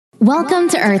Welcome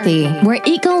to Earthy, where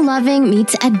eco-loving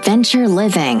meets adventure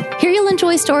living. Here you'll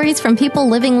enjoy stories from people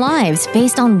living lives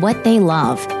based on what they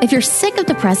love. If you're sick of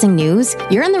depressing news,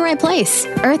 you're in the right place.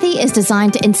 Earthy is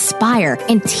designed to inspire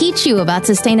and teach you about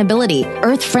sustainability,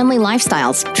 earth-friendly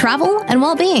lifestyles, travel, and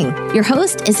well-being. Your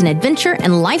host is an adventure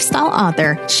and lifestyle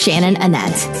author, Shannon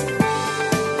Annette.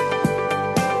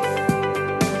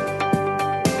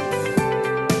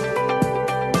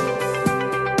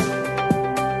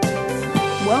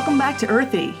 Welcome back to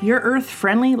Earthy, your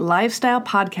earth-friendly lifestyle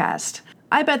podcast.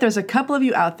 I bet there's a couple of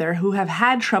you out there who have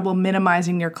had trouble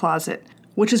minimizing your closet,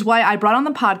 which is why I brought on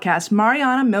the podcast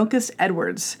Mariana Milkus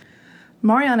Edwards.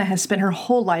 Mariana has spent her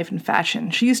whole life in fashion.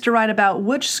 She used to write about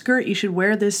which skirt you should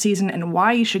wear this season and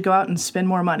why you should go out and spend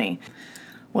more money.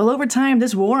 Well, over time,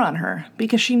 this wore on her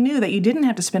because she knew that you didn't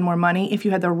have to spend more money if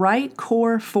you had the right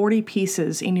core 40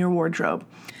 pieces in your wardrobe.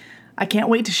 I can't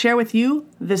wait to share with you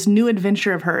this new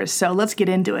adventure of hers, so let's get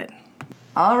into it.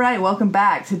 All right, welcome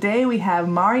back. Today we have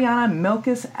Mariana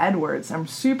Milkus Edwards. I'm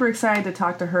super excited to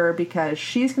talk to her because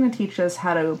she's going to teach us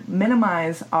how to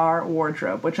minimize our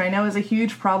wardrobe, which I know is a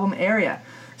huge problem area.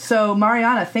 So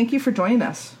Mariana, thank you for joining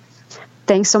us.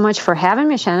 Thanks so much for having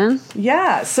me, Shannon.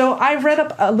 Yeah, so I read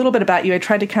up a little bit about you. I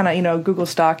tried to kind of, Google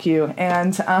stalk you.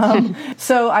 And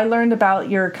so I learned about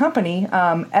your company,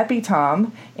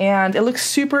 Epitom, and it looks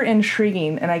super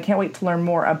intriguing, and I can't wait to learn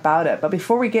more about it. But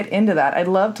before we get into that, I'd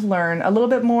love to learn a little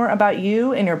bit more about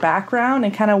you and your background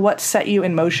and kind of what set you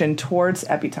in motion towards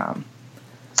Epitom.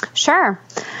 Sure.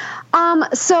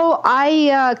 So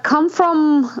I come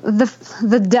from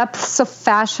the depths of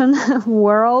fashion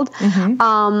world. Mm-hmm.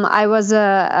 I was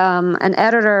an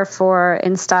editor for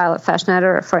InStyle, a fashion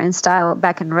editor for InStyle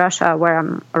back in Russia, where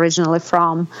I'm originally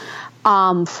from,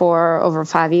 for over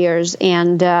 5 years.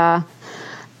 And, being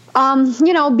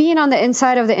on the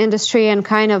inside of the industry and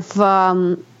kind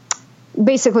of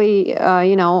basically,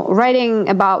 writing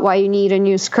about why you need a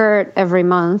new skirt every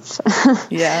month,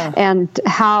 yeah, and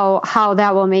how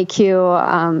that will make you,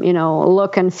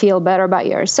 look and feel better about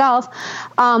yourself.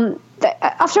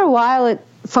 After a while, it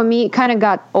kind of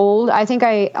got old. I think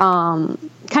I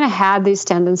kind of had these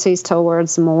tendencies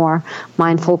towards more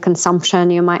mindful consumption,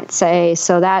 you might say.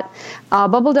 So that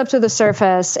bubbled up to the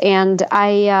surface, and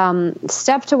I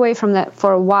stepped away from that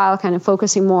for a while, kind of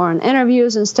focusing more on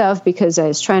interviews and stuff, because I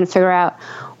was trying to figure out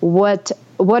what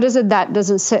is it that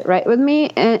doesn't sit right with me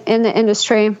in the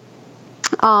industry.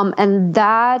 And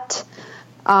that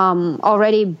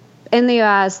already in the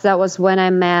U.S., that was when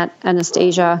I met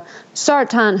Anastasia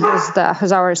Sartan,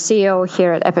 who's our CEO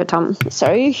here at Epitom.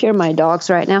 Sorry, you hear my dogs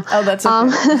right now. Oh, that's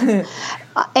okay.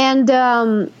 And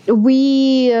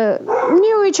we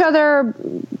knew each other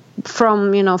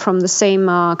from the same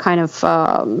kind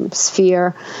of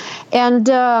sphere. And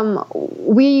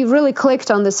we really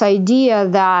clicked on this idea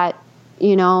that,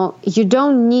 you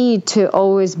don't need to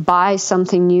always buy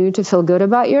something new to feel good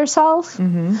about yourself.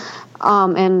 Mm-hmm.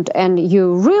 And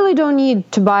you really don't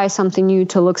need to buy something new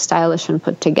to look stylish and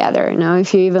put together.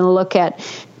 If you even look at,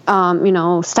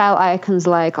 style icons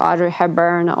like Audrey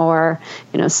Hepburn or,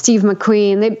 Steve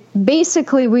McQueen, we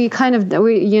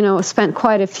spent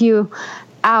quite a few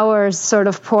hours sort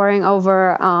of poring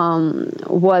over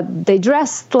what they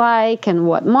dressed like and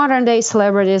what modern day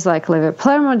celebrities like Olivia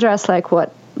Palermo dressed like,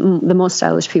 what the most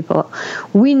stylish people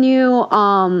we knew,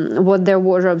 what their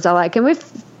wardrobes are like. And we've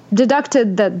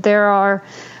deducted that there are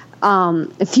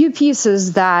a few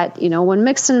pieces that, when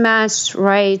mixed and matched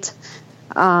right,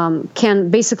 can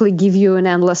basically give you an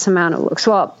endless amount of looks.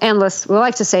 Well, endless, we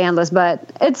like to say endless,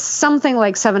 but it's something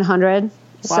like 700. Wow,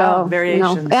 so,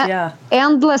 variations, yeah.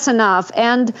 Endless enough.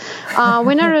 And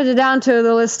we narrowed it down to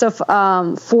the list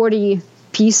of 40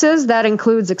 pieces. That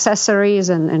includes accessories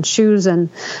and shoes and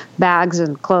bags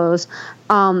and clothes.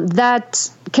 That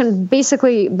can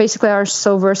basically are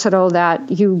so versatile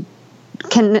that you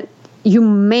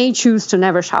may choose to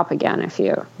never shop again if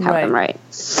you have them right.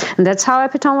 And that's how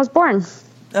Epitom was born.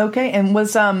 Okay, and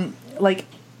was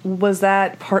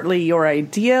that partly your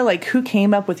idea? Like, who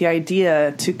came up with the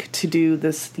idea to do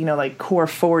this, core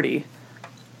 40?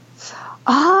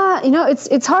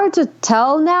 It's hard to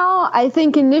tell now. I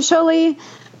think initially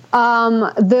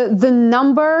the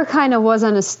number kind of was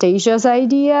Anastasia's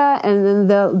idea, and then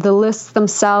the lists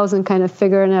themselves and kind of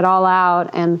figuring it all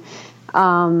out, and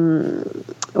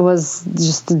it was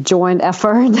just a joint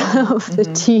effort of the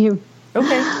team.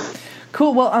 Okay.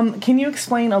 Cool. Well, can you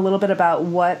explain a little bit about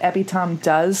what Epitom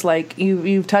does? Like,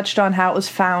 you've touched on how it was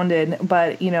founded,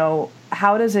 but,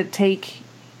 how does it take...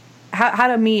 How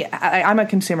to me, I'm a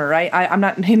consumer, right? I'm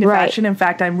not into fashion. In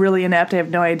fact, I'm really inept. I have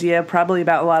no idea probably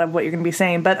about a lot of what you're going to be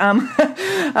saying. But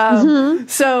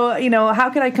So, how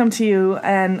could I come to you,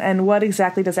 and what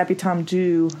exactly does Epitom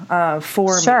do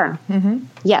for me? Sure.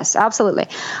 Yes, absolutely.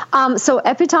 So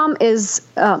Epitom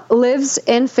lives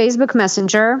in Facebook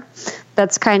Messenger.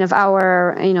 That's kind of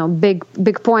our,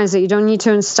 big points, that you don't need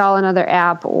to install another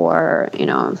app, or,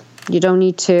 you don't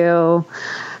need to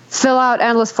fill out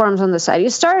endless forms on the site.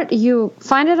 You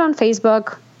find it on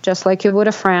Facebook, just like you would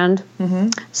a friend.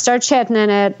 Start chatting in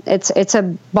it. It's a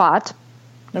bot.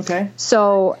 Okay.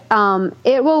 So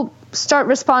it will start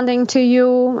responding to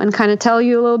you and kind of tell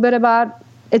you a little bit about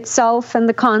itself and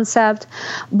the concept.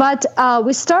 But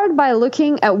we start by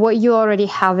looking at what you already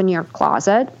have in your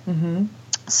closet.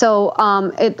 So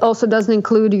it also doesn't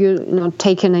include you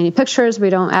taking any pictures. We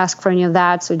don't ask for any of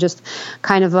that. So just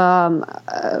kind of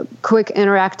a quick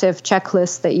interactive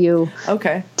checklist that you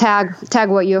tag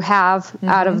what you have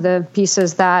out of the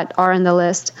pieces that are in the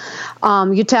list.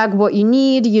 You tag what you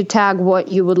need. You tag what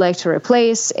you would like to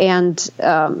replace, and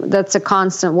that's a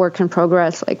constant work in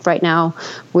progress. Like right now,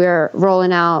 we're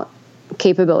rolling out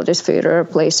capabilities for you to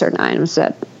replace certain items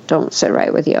that don't sit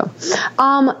right with you.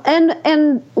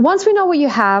 And once we know what you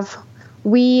have,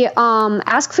 we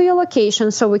ask for your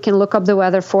location so we can look up the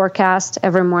weather forecast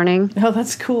every morning. Oh,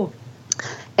 that's cool.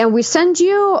 And we send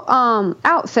you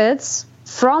outfits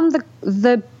from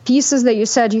the pieces that you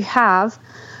said you have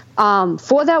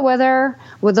for that weather,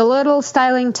 with a little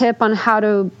styling tip on how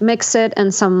to mix it,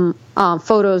 and some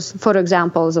photo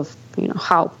examples of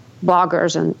how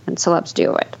bloggers and celebs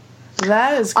do it.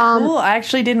 That is cool. I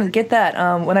actually didn't get that.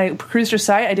 When I cruised your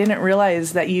site, I didn't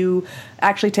realize that you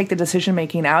actually take the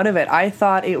decision-making out of it. I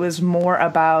thought it was more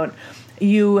about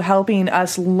you helping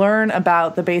us learn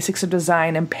about the basics of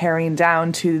design and paring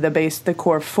down to the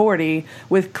core 40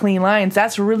 with clean lines.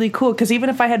 That's really cool, because even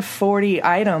if I had 40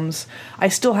 items, I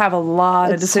still have a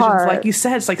lot of decisions. Hard. Like you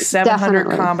said, it's like 700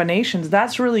 Definitely. Combinations.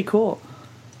 That's really cool.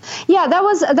 Yeah, that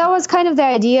was kind of the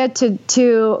idea,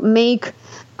 to make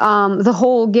the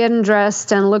whole getting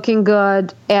dressed and looking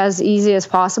good as easy as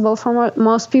possible for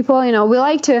most people. We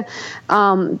like to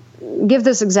give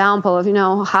this example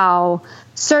of how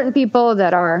certain people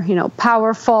that are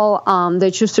powerful,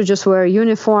 they choose to just wear a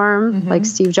uniform, like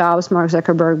Steve Jobs, Mark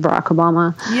Zuckerberg, Barack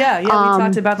Obama. Yeah, we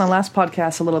talked about in the last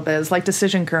podcast a little bit. It's like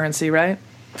decision currency, right?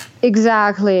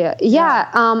 Exactly.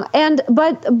 Yeah.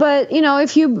 But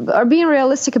if you are being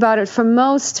realistic about it, for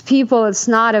most people, it's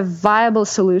not a viable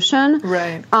solution.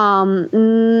 Right.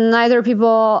 Neither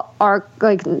people are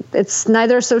it's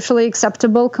neither socially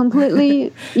acceptable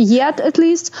completely yet, at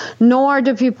least, nor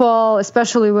do people,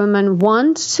 especially women,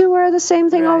 want to wear the same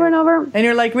thing over and over. And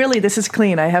you're like, really, this is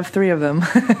clean. I have 3 of them.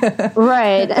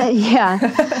 Right.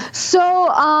 Yeah.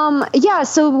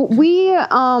 So we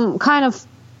kind of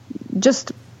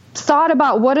just thought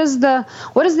about what is the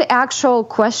actual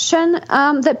question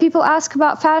that people ask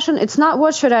about fashion. It's not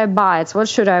what should I buy, it's what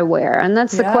should I wear, and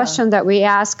that's the question that we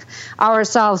ask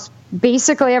ourselves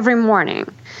basically every morning,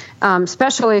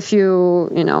 especially if you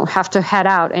have to head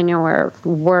out anywhere,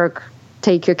 work,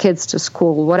 take your kids to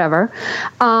school, whatever.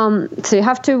 So you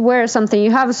have to wear something.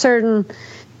 You have a certain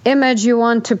image you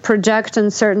want to project in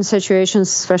certain situations,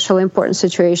 especially important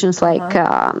situations like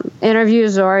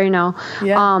interviews, or a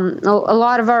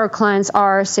lot of our clients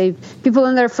are, say, people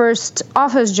in their first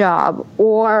office job,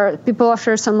 or people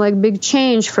after some big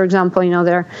change. For example,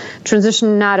 they're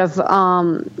transitioning out of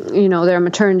their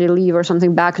maternity leave or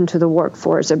something back into the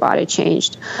workforce. Their body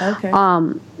changed,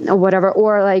 or whatever.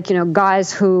 Or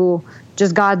guys who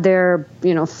just got their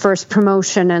first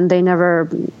promotion and they never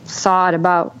thought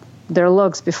about their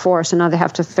looks before, so now they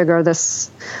have to figure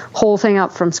this whole thing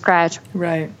out from scratch.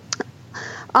 Right.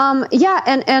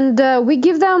 And we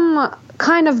give them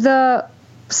kind of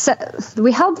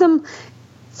we help them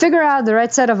figure out the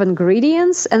right set of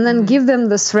ingredients, and then give them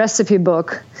this recipe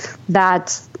book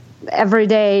that every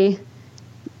day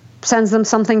sends them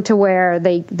something to wear.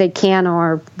 They can,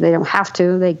 or they don't have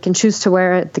to. They can choose to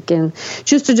wear it. They can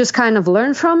choose to just kind of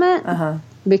learn from it.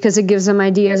 Because it gives them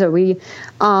ideas. That we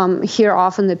hear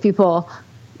often that people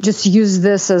just use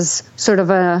this as sort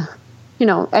of a,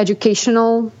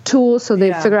 educational tool. So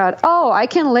they figure out, I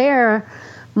can layer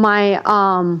my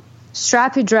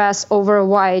strappy dress over a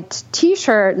white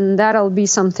T-shirt, and that'll be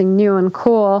something new and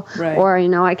cool. Right. Or,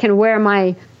 I can wear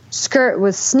my skirt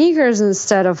with sneakers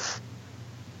instead of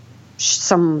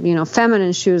some,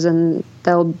 feminine shoes, and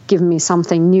they'll give me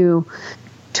something new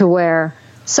to wear.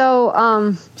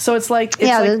 So it's like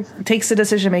it takes the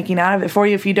decision making out of it for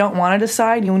you. If you don't want to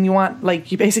decide, when you want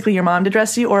basically your mom to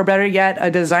dress you, or better yet, a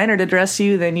designer to dress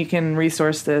you, then you can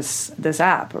resource this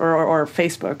app or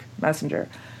Facebook Messenger.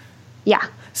 Yeah.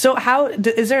 So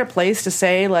is there a place to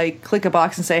say, like, click a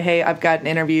box and say, hey, I've got an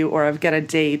interview or I've got a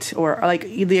date, or like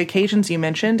the occasions you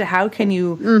mentioned? How can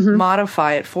you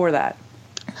modify it for that?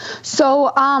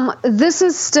 So this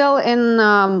is still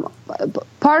in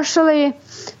partially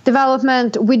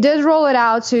development. We did roll it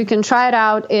out so you can try it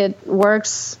out. It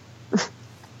works.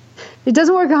 It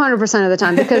doesn't work 100% of the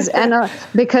time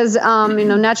because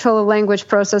natural language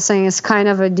processing is kind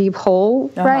of a deep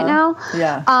hole right now.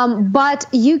 Yeah. But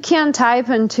you can type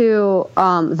into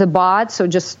the bot, so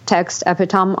just text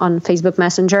Epitom on Facebook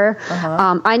Messenger.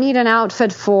 I need an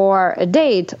outfit for a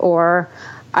date, or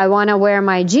I want to wear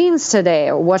my jeans today,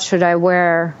 or what should I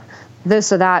wear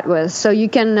this or that with? So you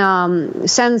can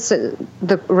send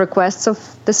the requests of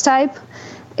this type,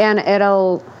 and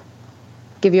it'll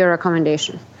give you a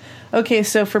recommendation. Okay,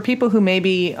 so for people who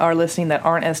maybe are listening that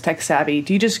aren't as tech savvy,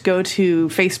 do you just go to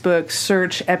Facebook,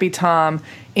 search Epitom,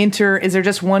 enter? Is there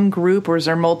just one group, or is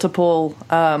there multiple?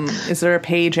 Is there a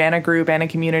page and a group and a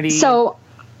community? So,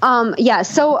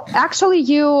 So actually,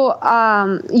 you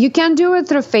can do it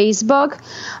through Facebook,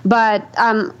 but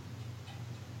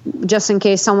just in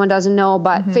case someone doesn't know,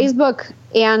 but Facebook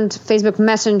and Facebook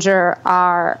Messenger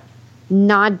are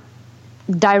not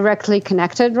directly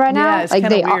connected right now. Like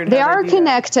they are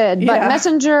connected, but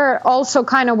Messenger also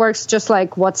kind of works just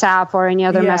like WhatsApp or any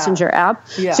other Messenger app.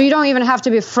 So you don't even have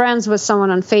to be friends with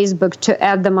someone on Facebook to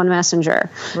add them on Messenger.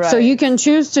 So you can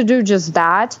choose to do just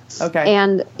that. Okay.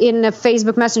 And in the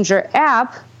Facebook Messenger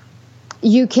app,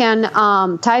 you can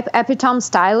type Epitom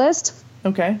Stylist.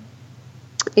 Okay.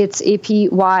 It's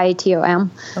EPYTOM.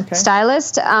 Okay.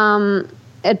 Stylist.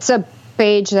 It's a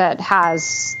page that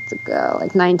has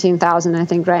like 19,000, I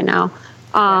think, right now,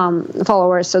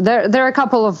 followers. So there are a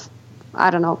couple of,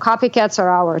 I don't know, copycats, or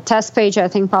our test page, I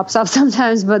think, pops up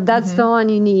sometimes, but that's the one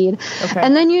you need. Okay.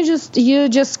 And then you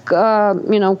just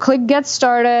click Get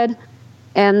Started,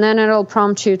 and then it'll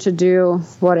prompt you to do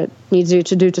what it needs you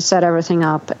to do to set everything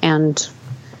up and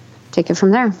take it from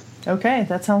there. Okay,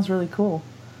 that sounds really cool.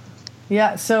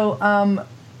 Yeah, so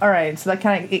all right, so that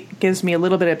kind of gives me a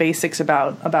little bit of basics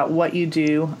about what you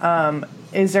do.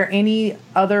 Is there any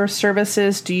other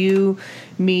services? Do you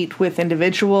meet with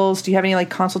individuals? Do you have any like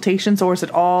consultations, or is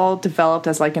it all developed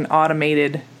as like an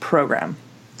automated program?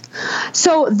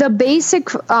 So the basic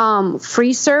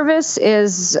free service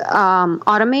is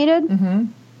automated.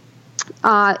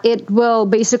 It will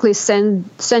basically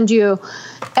send you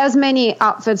as many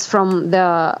outfits from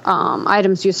the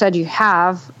items you said you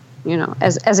have,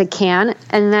 as it can.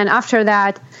 And then after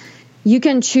that, you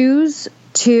can choose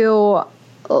to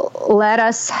let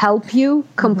us help you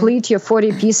complete your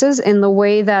 40 pieces in the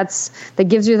way that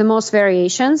gives you the most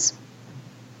variations.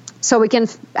 So we can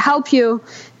help you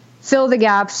fill the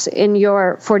gaps in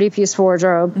your 40-piece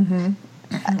wardrobe. And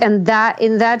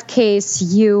in that case,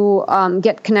 you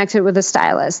get connected with a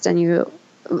stylist, and you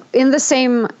in the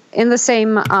same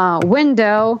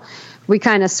window, we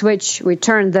kind of switch. We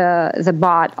turn the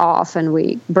bot off, and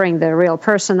we bring the real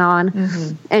person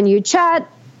on, and you chat.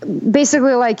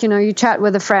 Basically, like you chat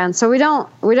with a friend. So we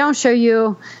don't show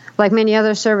you, like many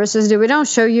other services do. We don't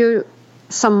show you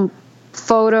some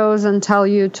photos and tell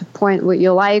you to point what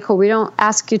you like, or we don't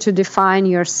ask you to define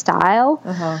your style,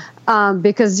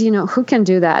 because who can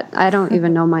do that? I don't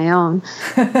even know my own.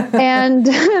 And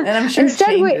I'm sure it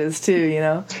changes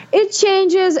too. It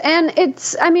changes, and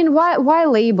it's. I mean, why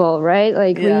label, right?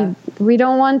 Like we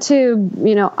don't want to.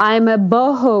 I'm a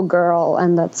boho girl,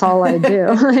 and that's all I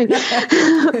do.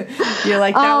 You're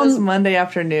like, that was Monday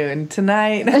afternoon.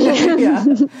 Tonight.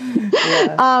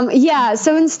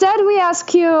 So instead, we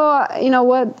ask you,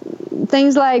 what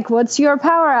things like, what's your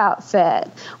power outfit?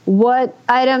 What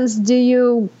items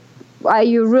are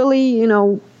you really,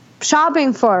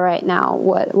 shopping for right now?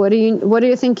 What do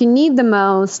you think you need the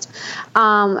most?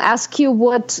 Ask you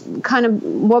what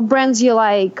brands you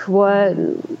like,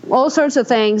 all sorts of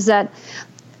things that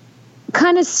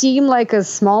kind of seem like a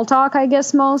small talk, I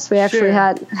guess. We actually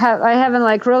I haven't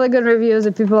like really good reviews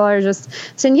that people are just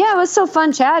saying, yeah, it was so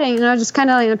fun chatting, just kind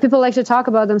of, people like to talk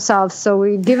about themselves, so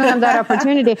we've given them that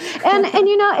opportunity. And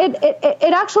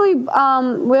it actually,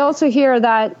 we also hear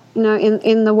that,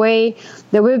 in the way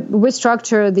that we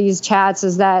structure these chats,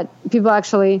 is that people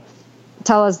actually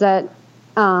tell us that,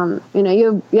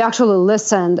 you actually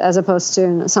listened, as opposed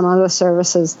to some other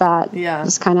services that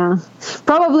is kind of,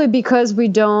 probably because we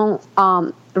don't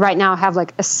right now have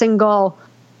like a single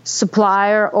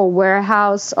supplier or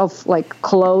warehouse of like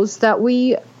clothes that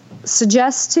we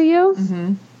suggest to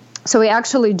you. So we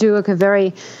actually do like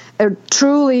a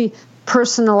truly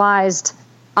personalized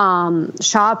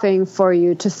shopping for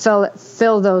you to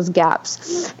fill those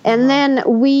gaps. And then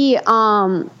we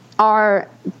are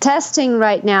testing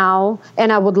right now,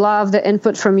 and I would love the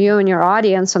input from you and your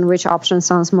audience on which option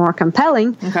sounds more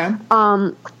compelling. Okay.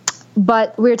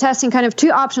 But we're testing kind of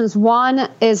two options. One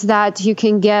is that you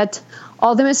can get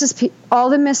all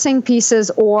the missing pieces,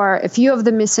 or a few of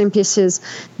the missing pieces,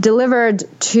 delivered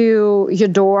to your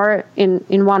door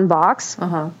in one box.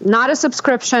 Not a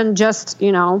subscription, just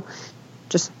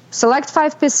select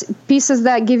 5 pieces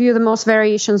that give you the most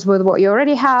variations with what you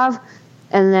already have,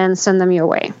 and then send them your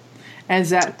way. And is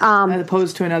that as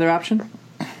opposed to another option?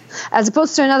 As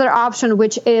opposed to another option,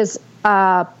 which is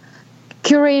a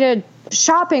curated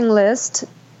shopping list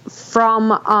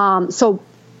from, so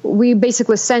we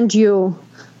basically send you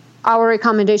our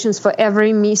recommendations for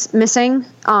every missing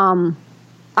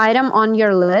item on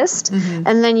your list,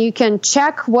 and then you can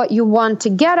check what you want to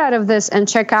get out of this and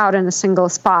check out in a single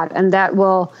spot, and that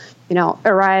will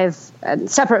arrive in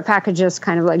separate packages,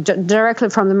 kind of like directly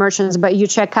from the merchants, but you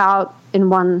check out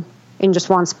in just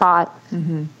one spot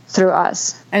through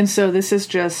us. And so this is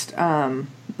just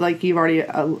like you've already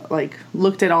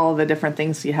looked at all the different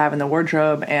things you have in the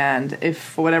wardrobe, and if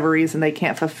for whatever reason they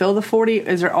can't fulfill the 40,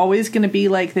 is there always going to be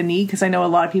like the need? Because I know a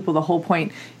lot of people, the whole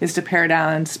point is to pare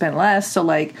down and spend less. So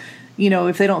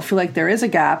if they don't feel like there is a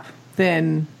gap,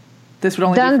 then this would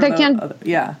only be for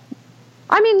yeah.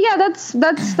 I mean, yeah,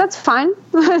 that's fine.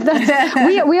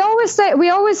 We always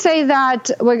say that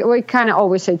we kind of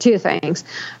always say two things.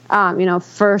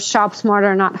 First, shop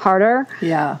smarter, not harder.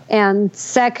 Yeah. And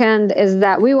second is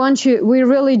that we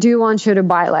really do want you to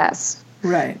buy less.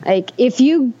 Right. Like, if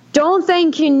you don't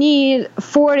think you need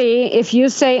 40, if you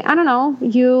say, I don't know,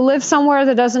 you live somewhere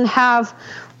that doesn't have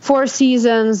 4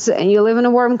 seasons and you live in a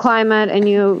warm climate and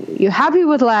you're happy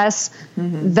with less,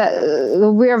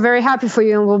 that we are very happy for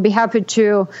you, and we'll be happy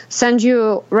to send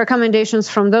you recommendations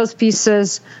from those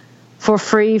pieces for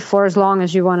free for as long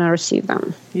as you want to receive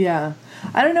them. Yeah.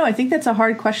 I don't know. I think that's a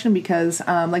hard question because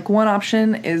one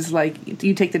option is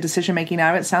you take the decision making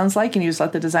out of it, sounds like, and you just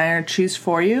let the designer choose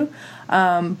for you.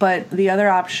 But the other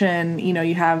option,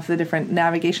 you have the different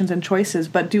navigations and choices.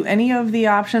 But do any of the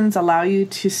options allow you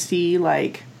to see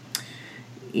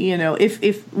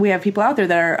if we have people out there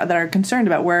that are concerned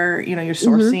about where, you're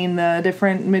sourcing the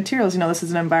different materials, this is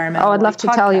an environmental I'd love to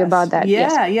podcast. tell you about that.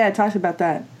 Yeah, yes. Yeah, talk about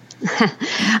that.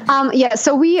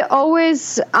 So we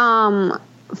always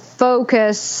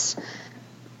focus,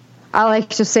 I like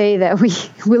to say that we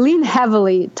lean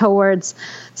heavily towards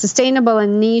sustainable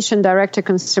and niche and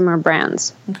direct-to-consumer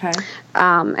brands. Okay.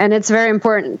 And it's very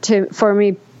important for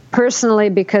me personally,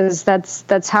 because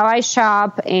that's how I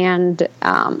shop, and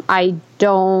I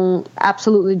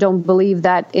absolutely don't believe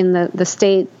that in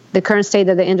the current state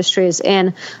that the industry is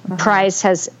in, price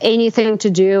has anything to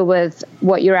do with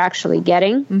what you're actually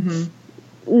getting.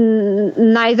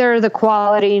 Neither the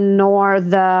quality nor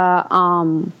the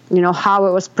how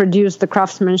it was produced, the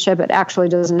craftsmanship. It actually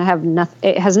doesn't have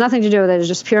it has nothing to do with it. It's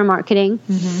just pure marketing.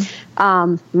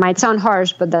 Might sound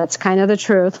harsh, but that's kind of the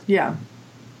truth. Yeah.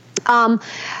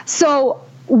 So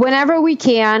whenever we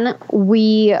can,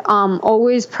 we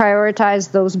always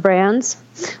prioritize those brands.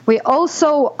 We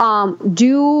also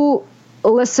do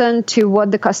listen to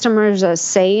what the customers are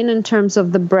saying in terms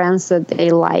of the brands that they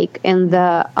like and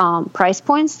the price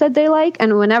points that they like.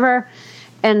 And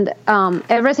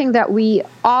everything that we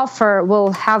offer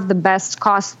will have the best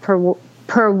cost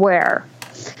per wear.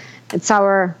 It's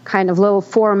our kind of little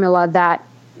formula that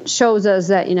shows us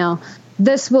that,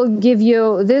 this will give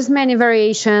you this many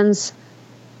variations.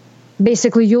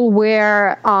 Basically, you'll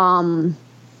wear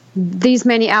these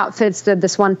many outfits that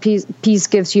this one piece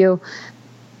gives you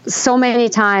so many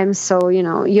times. So,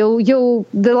 you'll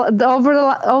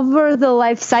over the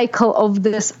life cycle of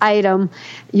this item,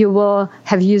 you will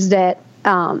have used it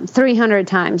 300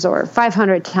 times or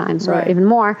 500 times or even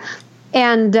more.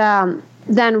 And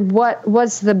then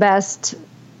what's the best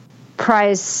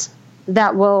price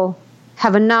that will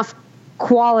have enough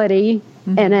quality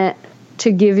in it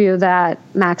to give you that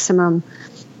maximum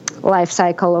life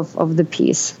cycle of the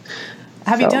piece.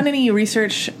 Have you done any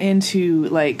research into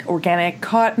organic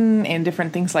cotton and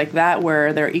different things like that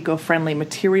where they're eco-friendly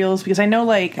materials? Because I know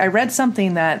I read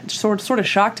something that sort of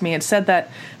shocked me. It said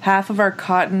that half of our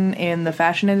cotton in the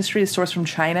fashion industry is sourced from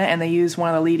China, and they use one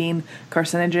of the leading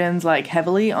carcinogens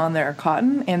heavily on their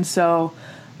cotton. And so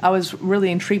I was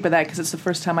really intrigued by that because it's the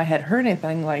first time I had heard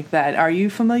anything like that. Are you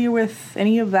familiar with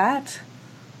any of that?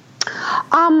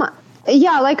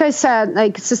 Yeah, like I said,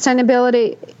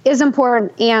 sustainability is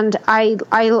important, and I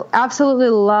absolutely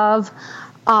love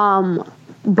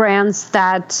brands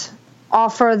that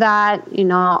offer that.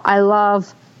 I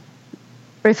love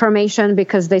reformation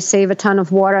because they save a ton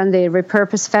of water and they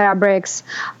repurpose fabrics.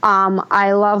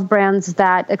 I love brands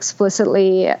that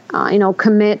explicitly,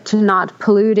 commit to not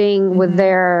polluting with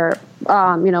their,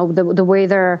 the way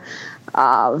their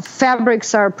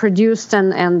fabrics are produced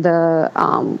and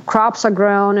the crops are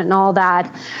grown and all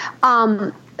that.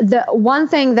 The one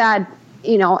thing that,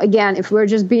 again, if we're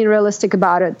just being realistic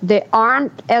about it, there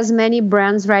aren't as many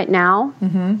brands right now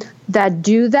that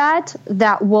do that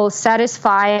will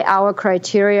satisfy our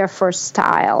criteria for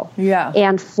style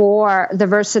and for the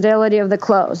versatility of the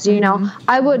clothes.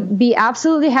 I would be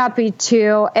absolutely happy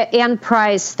to, and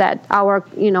price that our,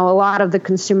 a lot of the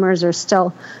consumers are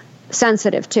still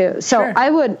sensitive to. So sure.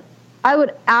 I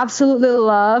would absolutely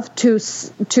love to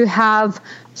have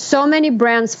so many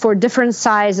brands for different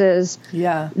sizes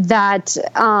that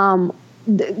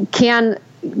can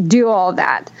do all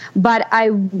that. But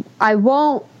I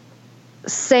won't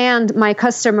send my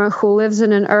customer who lives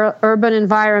in an urban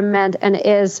environment and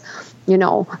is,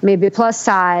 maybe plus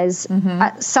size,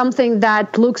 something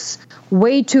that looks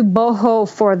way too boho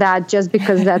for that just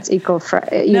because that's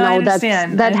eco-friendly,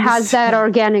 that has that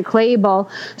organic label.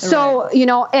 So,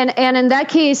 and in that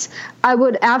case, I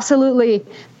would absolutely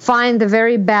find the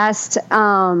very best,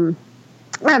 by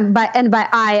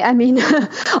I mean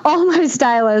all my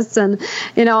stylists and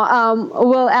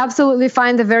will absolutely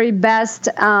find the very best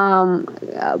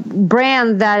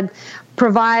brand that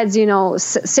provides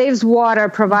saves water,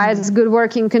 provides good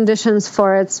working conditions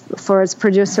for its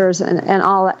producers and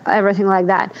everything like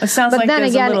that. It sounds like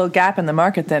there's a little gap in the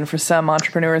market then for some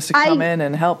entrepreneurs to come in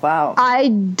and help out. I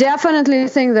definitely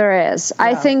think there is.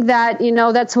 I think that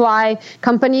that's why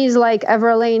companies like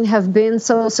Everlane have been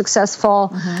so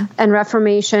successful in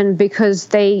reformation, because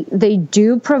they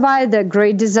do provide that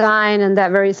great design and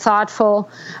that very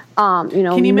thoughtful.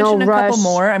 Can you mention a couple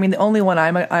more? I mean, the only one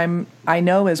I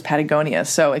know is Patagonia.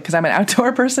 So, because I'm an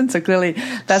outdoor person, so clearly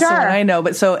that's the one I know.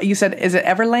 But so you said, is it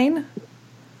Everlane?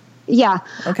 Yeah.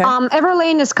 Okay.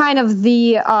 Everlane is kind of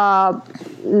the,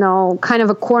 kind of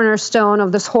a cornerstone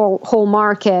of this whole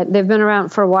market. They've been around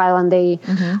for a while, and they,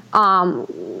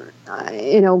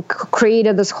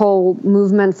 created this whole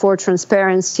movement for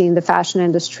transparency in the fashion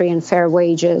industry and fair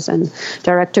wages and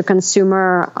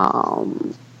direct-to-consumer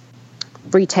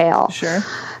retail. Sure.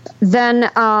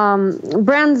 Then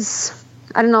brands,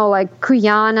 I don't know, like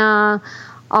Cuyana,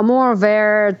 Amour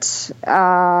Vert. So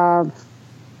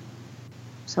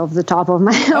off the top of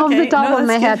my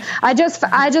head, I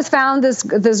just found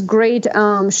this great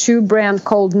shoe brand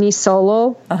called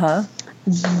Nisolo.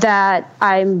 That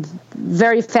I'm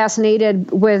very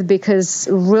fascinated with because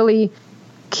really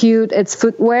cute. It's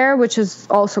footwear, which is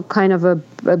also kind of a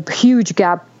huge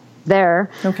gap there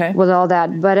with all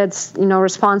that, but it's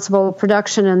responsible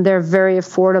production, and they're very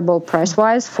affordable price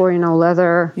wise for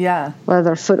leather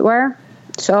footwear.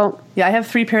 So I have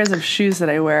 3 pairs of shoes that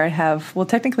I wear.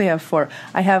 Technically I have 4.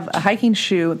 I have a hiking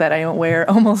shoe that I wear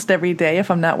almost every day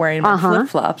if I'm not wearing my flip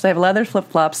flops. I have leather flip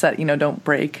flops that don't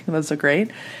break. Those are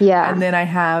great. And then I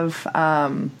have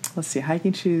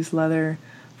hiking shoes, leather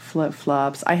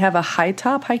flip-flops. I have a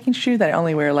high-top hiking shoe that I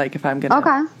only wear if I'm going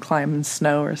to climb in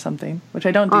snow or something, which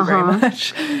I don't do very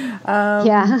much.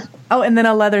 Oh, and then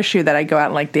a leather shoe that I go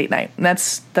out and date night. And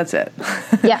that's it.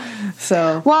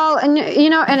 So well, and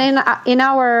and in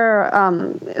our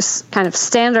kind of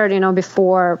standard,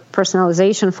 before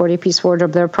personalization for DP's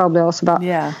wardrobe, there are probably also about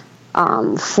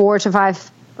 4 to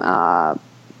 5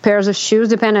 pairs of shoes,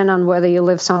 depending on whether you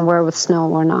live somewhere with snow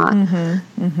or not.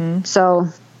 So.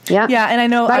 Yeah, and I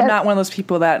know I'm not one of those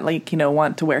people that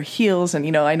want to wear heels,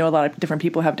 and I know a lot of different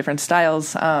people have different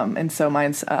styles, and so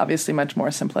mine's obviously much more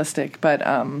simplistic. But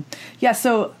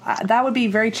so that would be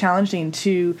very challenging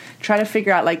to try to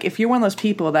figure out if you're one of those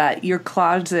people that your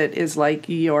closet is like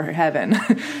your heaven,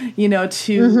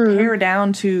 to pare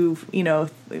down to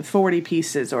 40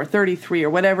 pieces or 33 or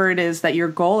whatever it is that your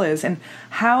goal is, and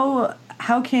how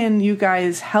can you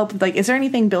guys help? Is there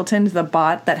anything built into the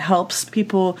bot that helps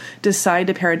people decide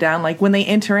to pare down? When they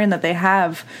enter in that they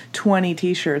have 20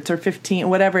 t-shirts or 15,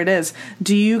 whatever it is,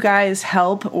 do you guys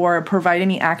help or provide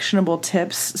any actionable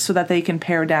tips so that they can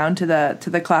pare down to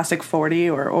the classic 40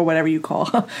 or whatever you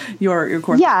call your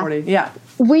core 40? Yeah.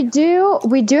 We do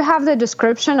have the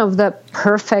description of the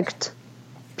perfect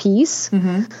piece.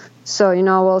 So,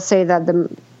 we'll say that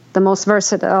the most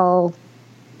versatile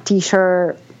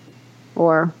t-shirt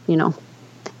or,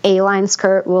 A-line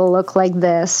skirt will look like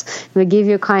this. We give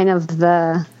you kind of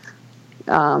the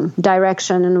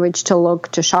direction in which to look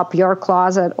to shop your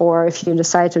closet, or if you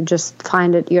decide to just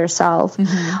find it yourself.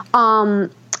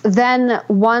 Then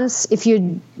if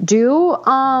you do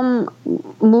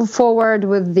move forward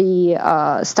with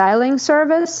the styling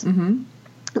service,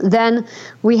 Then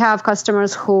we have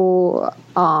customers who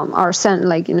are sent,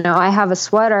 like, I have a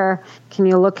sweater. Can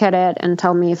you look at it and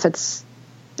tell me if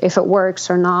it works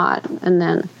or not? And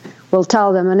then we'll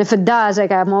tell them. And if it does,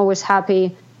 like, I'm always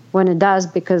happy when it does,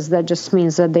 because that just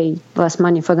means that they less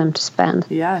money for them to spend.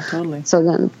 Yeah, totally.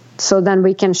 So then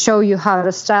we can show you how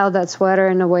to style that sweater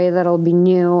in a way that'll be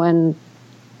new and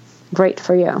great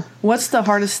for you. What's the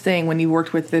hardest thing when you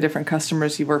worked with the different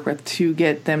customers you work with to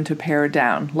get them to pare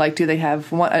down? Like, do they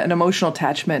have an emotional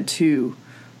attachment to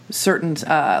certain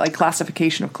like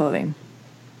classification of clothing?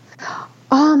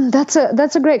 That's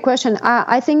a great question.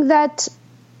 I think that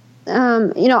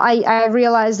I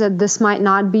realize that this might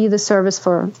not be the service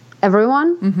for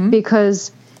everyone,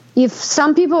 because if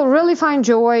some people really find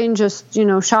joy in just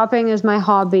shopping is my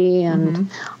hobby,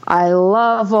 and I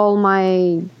love all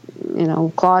my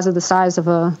closet the size of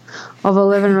a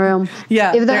living room.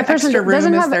 Yeah, if that person extra room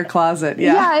doesn't is have their closet.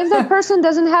 Yeah, if that person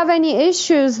doesn't have any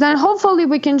issues, then hopefully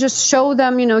we can just show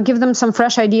them, give them some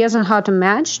fresh ideas on how to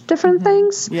match different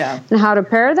things, and how to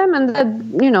pair them,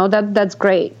 and that's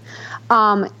great.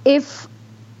 If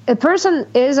a person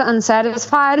is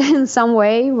unsatisfied in some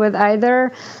way with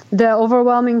either the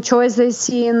overwhelming choice they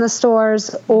see in the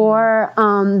stores or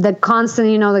the constant,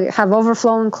 they have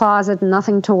overflowing closet,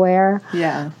 nothing to wear.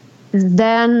 Yeah.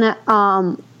 Then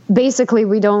basically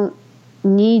we don't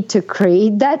need to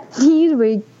create that need.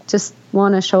 We just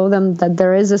want to show them that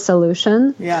there is a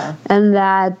solution. Yeah. And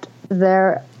that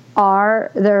there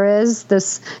is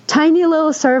this tiny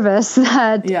little service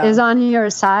that is on your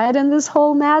side in this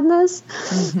whole madness.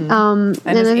 And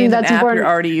I think that's an app important. You're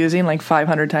already using like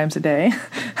 500 times a day.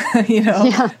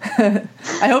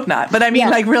 I hope not, but I mean,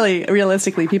 like, really,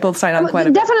 realistically, people sign on quite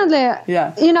a bit. Definitely.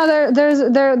 Yeah.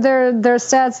 There's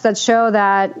stats that show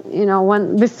that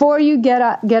before you get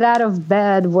out of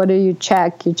bed, what do you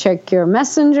check? You check your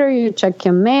messenger, you check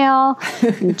your mail,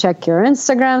 you check your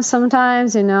Instagram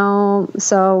sometimes.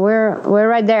 So we're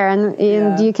right there,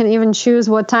 and you can even choose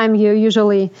what time you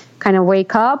usually kind of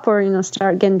wake up or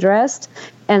start getting dressed,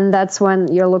 and that's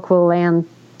when your look will land.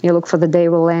 Your look for the day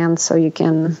will land, so you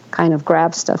can kind of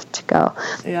grab stuff to go.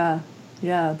 Yeah,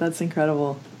 that's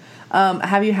incredible.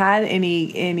 Have you had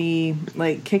any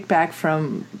like kickback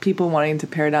from people wanting to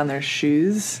pare down their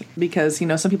shoes? Because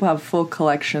some people have full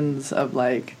collections of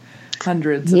like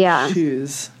hundreds of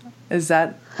shoes. Is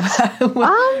that?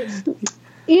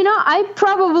 I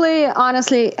probably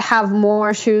honestly have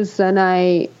more shoes than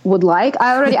I would like.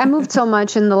 I moved so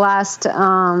much in the last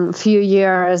few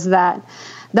years that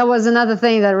was another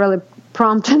thing that really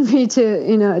prompted me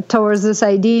to, towards this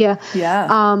idea.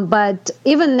 Yeah. But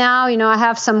even now, I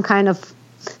have some kind of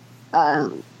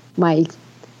my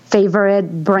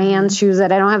favorite brand shoes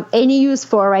that I don't have any use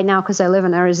for right now because I live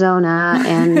in Arizona,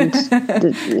 and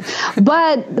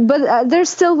but they're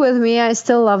still with me. I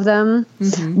still love them.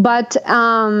 But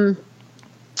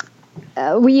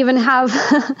we even have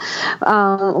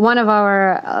one of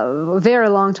our very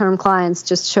long-term clients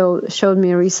just showed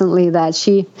me recently that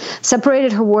she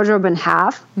separated her wardrobe in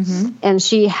half, and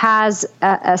she has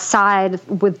a side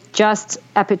with just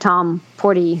Epitome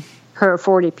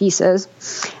 40 pieces,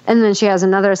 and then she has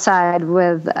another side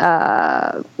with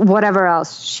whatever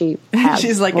else she has.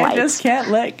 She's like, I just can't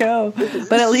let go.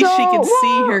 But at least she could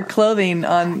see her clothing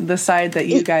on the side that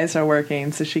you guys are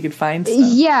working, so she could find stuff.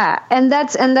 Yeah, and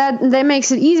that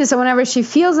makes it easy. So whenever she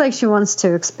feels like she wants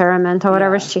to experiment or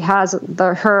whatever, she has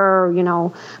her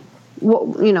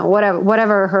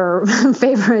whatever her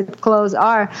favorite clothes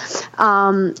are.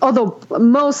 Although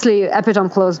mostly Epitome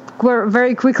clothes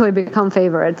very quickly become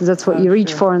favorites. That's what you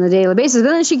reach for on a daily basis.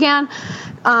 But then she can,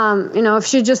 if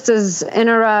she just is in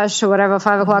a rush or whatever,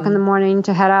 5 o'clock in the morning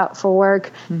to head out for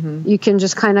work, you can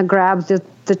just kind of grab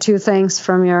the two things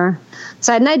from your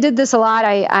side. And I did this a lot.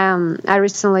 I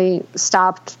recently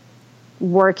stopped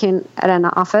working at an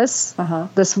office.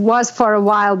 This was for a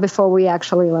while before we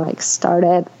actually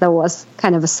started. That was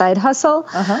kind of a side hustle,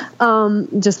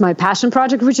 just my passion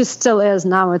project, which it still is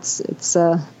now. It's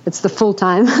the full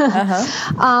time.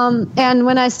 And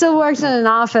when I still worked in an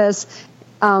office,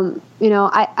 I'm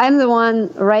the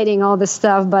one writing all this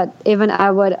stuff, but even I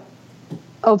would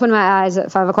open my eyes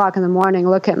at 5 o'clock in the morning,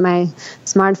 look at my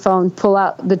smartphone, pull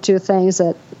out the two things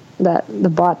that the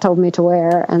bot told me to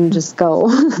wear, and just go,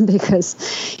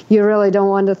 because you really don't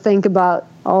want to think about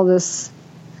all this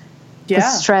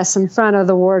stress in front of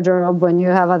the wardrobe when you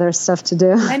have other stuff to do.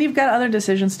 And you've got other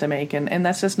decisions to make, and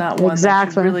that's just not one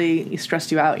that really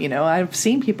stressed you out. I've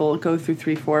seen people go through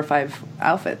 3, 4, 5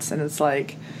 outfits, and it's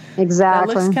like,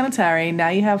 Exactly. That looks kind of tiring. Now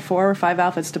you have 4 or 5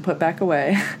 outfits to put back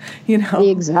away, you know?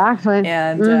 Exactly.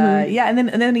 And,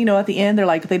 and then, you know, at the end, they're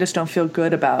like, they just don't feel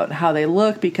good about how they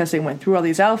look because they went through all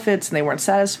these outfits and they weren't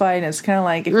satisfied. And it's kind of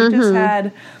like, if you just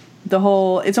had the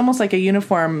whole, it's almost like a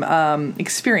uniform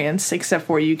experience, except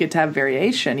for you get to have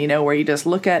variation, you know, where you just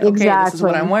look at, okay, this is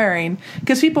what I'm wearing.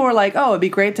 Because people were like, oh, it'd be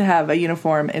great to have a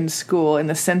uniform in school in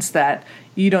the sense that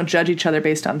you don't judge each other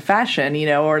based on fashion, you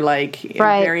know, or like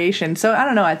variation. So I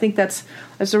don't know. I think that's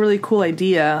a really cool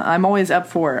idea. I'm always up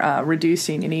for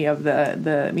reducing any of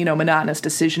the you know, monotonous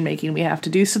decision making we have to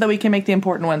do so that we can make the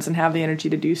important ones and have the energy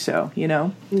to do so, you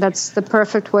know? That's the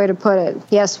perfect way to put it.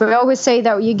 Yes, we always say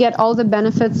that you get all the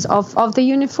benefits of the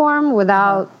uniform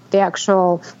without the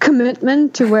actual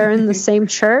commitment to wearing the same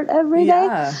shirt every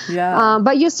day.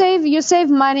 But you save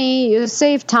money, you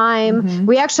save time.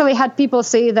 We actually had people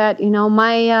say that, you know,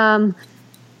 my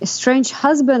estranged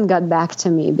husband got back to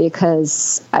me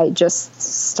because I just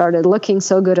started looking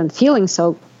so good and feeling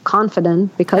so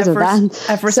confident because of that.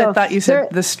 At first, I thought you said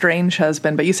the strange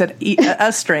husband, but you said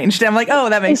estranged. I'm like, oh,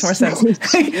 that makes more sense.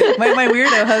 my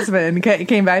weirdo husband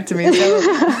came back to me, so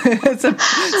it's a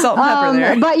salt and pepper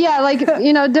there. But yeah, like,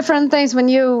 you know, different things when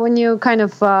you kind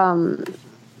of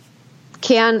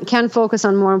can focus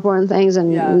on more important things,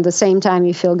 and at the same time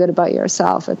you feel good about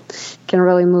yourself. It can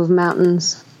really move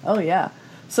mountains. Oh yeah.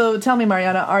 So tell me,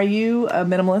 Mariana, are you a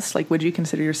minimalist? Like, would you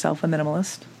consider yourself a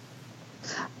minimalist?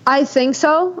 I think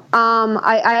so.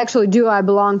 I actually do. I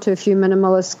belong to a few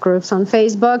minimalist groups on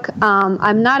Facebook.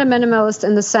 I'm not a minimalist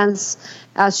in the sense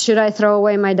as should I throw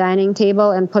away my dining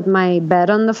table and put my bed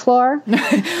on the floor?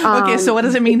 Okay, so what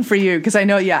does it mean for you? Because I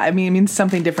know, it means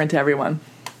something different to everyone.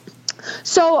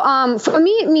 So for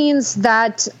me, it means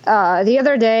that the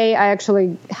other day I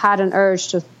actually had an urge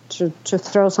to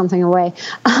throw something away.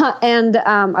 And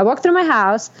I walked through my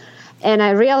house and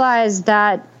I realized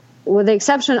that with the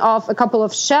exception of a couple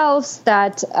of shelves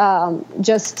that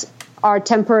just are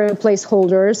temporary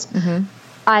placeholders,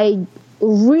 I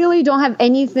really don't have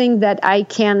anything that I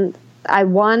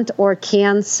want or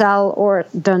can sell or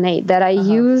donate, that I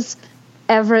use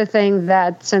everything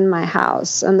that's in my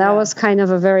house. And that was kind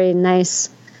of a very nice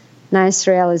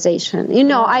realization. You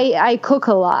know, I cook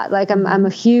a lot. Like I'm a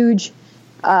huge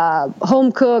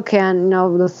home cook, and, you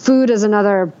know, the food is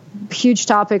another huge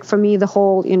topic for me. The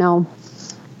whole, you know,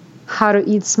 how to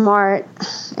eat smart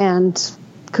and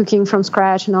cooking from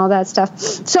scratch and all that stuff.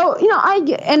 So, you know,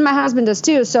 and my husband does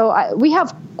too. So we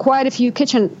have quite a few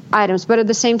kitchen items, but at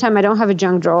the same time, I don't have a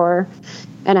junk drawer,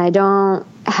 and I don't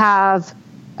have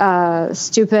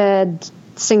stupid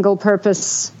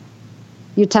single-purpose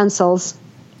utensils.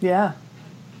 Yeah,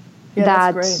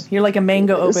 that's great. You're like a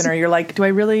mango opener. You're like, do I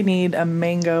really need a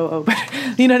mango opener?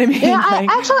 You know what I mean?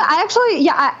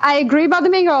 Yeah, I agree about the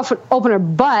mango opener,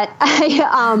 but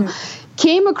I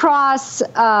came across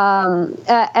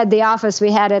at the office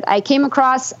we had it. I came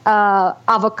across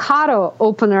avocado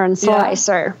opener and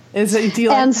slicer. Is it? Do you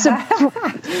like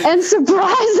that? And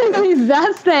surprisingly,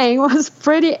 that thing was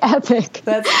pretty epic.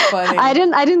 That's funny. I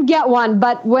didn't get one,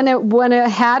 but when I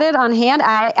had it on hand,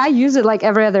 I use it like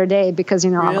every other day because,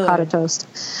 you know, avocado toast.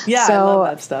 Yeah, so, I love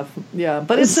that stuff. Yeah,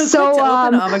 but it's so quick to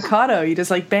open avocado. You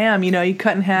just like bam, you know, you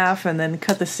cut in half and then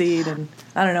cut the seed, and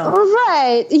I don't know.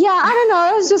 Right? Yeah, I don't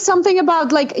know. It's just something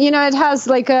about, like, you know, it has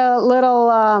like a little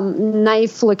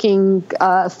knife-looking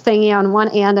thingy on one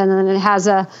end, and then it has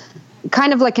a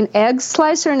kind of like an egg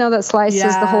slicer, that slices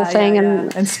the whole thing,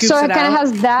 and scoops so it kind of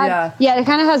has that. Yeah, it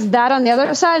kind of has that on the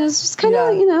other side. It's just kind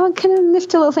of, you know, kind of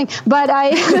nifty little thing. But I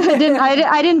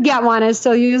didn't get one. I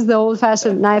still use the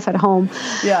old-fashioned knife at home.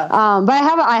 Yeah. But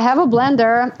I have a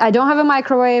blender. I don't have a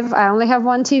microwave. I only have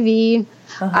one TV.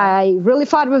 I really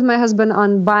fought with my husband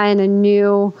on buying a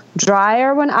new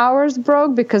dryer when ours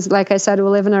broke because, like I said, we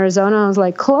live in Arizona. I was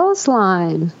like,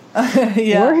 clothesline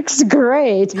works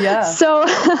great. Yeah. So,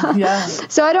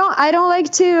 so I don't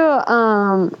like to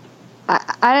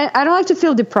I don't like to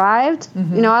feel deprived.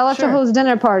 You know, I love to host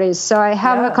dinner parties, so I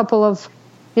have a couple of,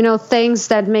 you know, things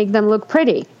that make them look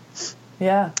pretty.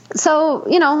 Yeah. So,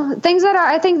 you know, things that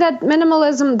I think that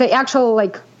minimalism, the actual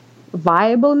like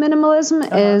viable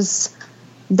minimalism is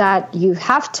that you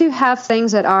have to have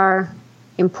things that are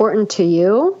important to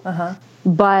you,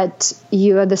 but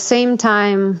you at the same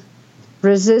time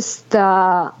resist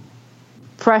the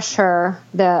pressure,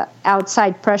 the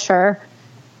outside pressure.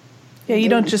 Yeah, you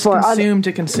don't just consume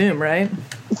to consume, right?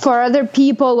 For other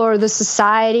people or the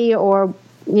society or,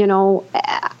 you know,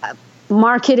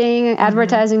 marketing,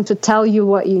 advertising to tell you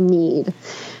what you need.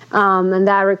 And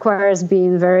that requires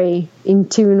being very in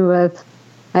tune with,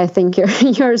 I think,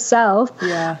 yourself.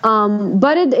 Yeah.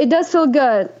 But it does feel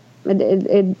good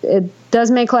it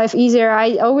does make life easier.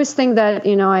 I always think that,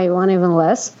 I want even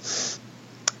less,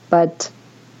 but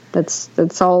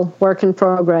that's all work in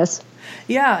progress.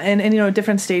 Yeah, and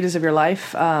different stages of your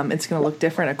life, it's going to look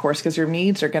different, of course, because your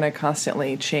needs are going to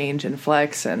constantly change and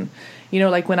flex. And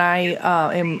like when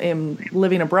I am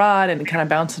living abroad and kind of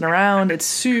bouncing around, it's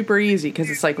super easy because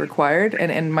it's like required,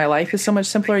 and my life is so much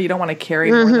simpler. You don't want to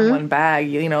carry more than one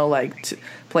bag,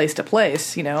 place to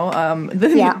place.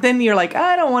 Then you're like,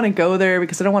 I don't want to go there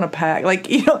because I don't want to pack.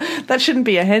 That shouldn't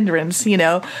be a hindrance,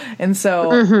 And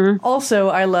so also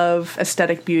I love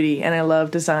aesthetic beauty, and I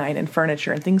love design and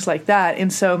furniture and things like that.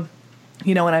 And so,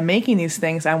 when I'm making these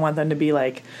things, I want them to be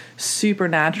like super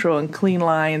natural and clean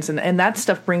lines. And that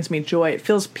stuff brings me joy. It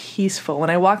feels peaceful.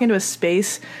 When I walk into a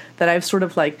space that I've sort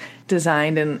of like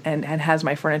designed and has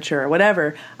my furniture or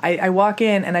whatever, I walk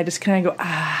in and I just kind of go,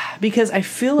 because I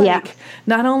feel like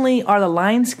not only are the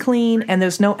lines clean and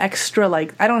there's no extra,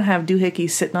 I don't have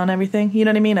doohickeys sitting on everything. You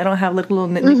know what I mean? I don't have little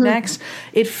knickknacks.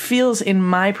 It feels in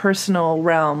my personal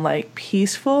realm like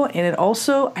peaceful. And it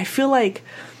also, I feel like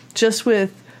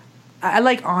I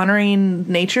like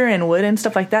honoring nature and wood and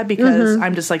stuff like that because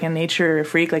I'm just like a nature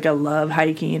freak. I love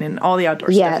hiking and all the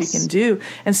outdoor stuff you can do.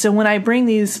 And so when I bring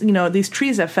these, these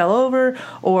trees that fell over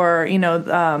or,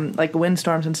 like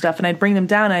windstorms and stuff, and I bring them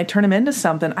down and I turn them into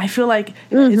something, I feel like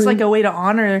it's like a way to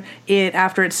honor it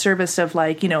after its service of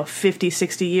 50,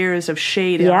 60 years of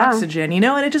shade and oxygen,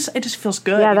 and it just feels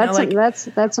good. Yeah,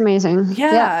 that's amazing.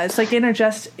 Yeah, it's like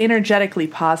energetically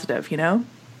positive,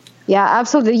 Yeah,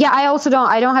 absolutely. Yeah, I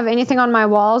don't have anything on my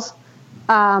walls.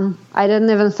 I didn't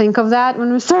even think of that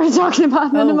when we started talking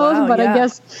about minimalism, but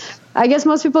I guess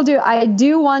most people do. I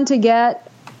do want to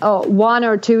get one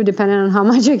or two, depending on how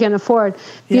much I can afford,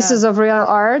 pieces of real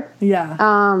art. Yeah.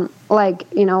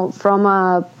 From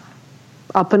a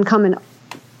up and coming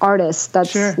artist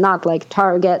that's not like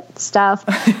Target stuff.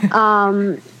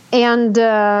 And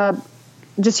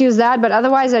just use that. But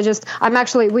otherwise,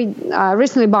 we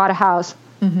recently bought a house.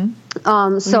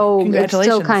 So it's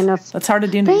still kind of. That's hard to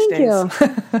do these days.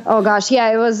 Thank you. Oh gosh,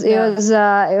 yeah, it was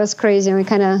crazy, and we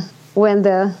kind of went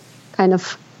the kind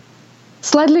of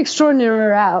slightly extraordinary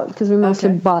route because we mostly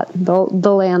bought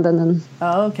the land and then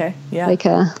like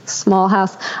a small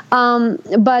house.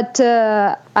 But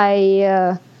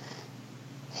I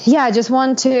just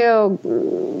want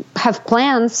to have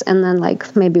plants and then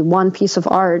maybe one piece of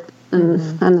art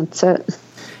and that's it.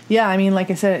 Yeah, I mean, like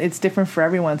I said, it's different for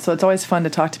everyone. So it's always fun to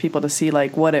talk to people to see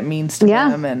what it means to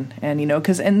them and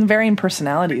because varying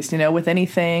personalities, with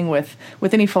anything, with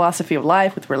any philosophy of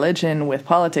life, with religion, with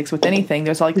politics, with anything,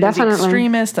 there's the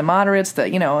extremists, the moderates, so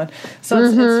it's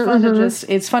fun to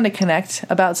it's fun to connect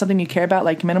about something you care about,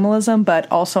 like minimalism, but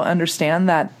also understand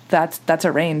that that's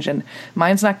a range, and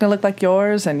mine's not going to look like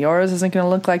yours, and yours isn't going to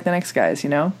look like the next guy's,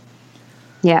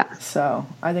 Yeah. So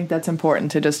I think that's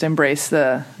important to just embrace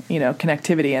the,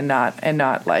 connectivity and not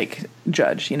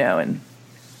judge, and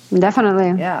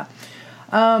definitely. Yeah.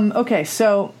 Okay.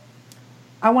 So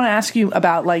I want to ask you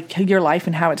about your life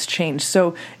and how it's changed.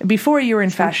 So before you were in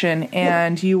fashion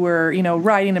and you were,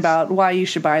 writing about why you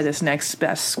should buy this next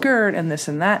best skirt and this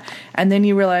and that. And then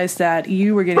you realized that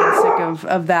you were getting sick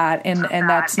of that and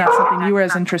that's not something you were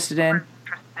as interested in.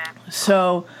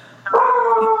 So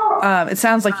it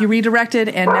sounds like you redirected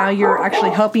and now you're actually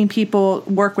helping people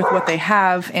work with what they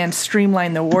have and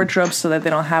streamline the wardrobe so that they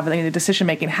don't have any decision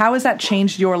making. How has that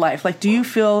changed your life? Do you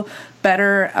feel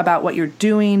better about what you're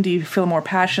doing? Do you feel more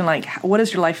passion? What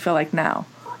does your life feel like now?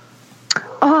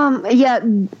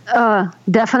 Definitely.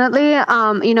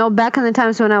 Back in the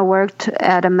times when I worked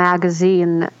at a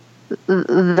magazine,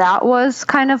 that was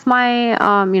kind of my,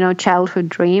 childhood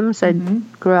dreams. I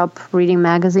grew up reading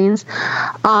magazines.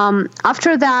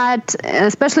 After that,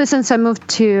 especially since I moved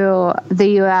to the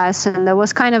U.S., and there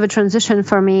was kind of a transition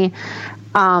for me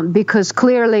because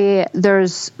clearly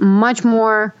there's much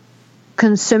more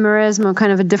consumerism, or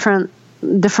kind of a different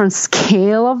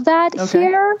scale of that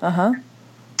here.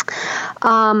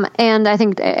 And I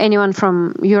think anyone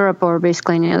from Europe or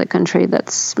basically any other country,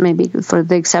 that's maybe for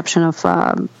the exception of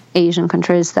Asian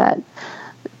countries,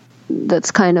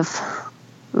 that's kind of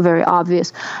very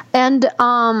obvious. And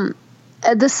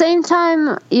at the same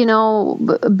time,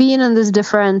 being in this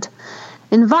different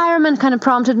environment kind of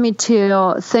prompted me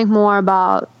to think more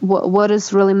about what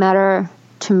does really matter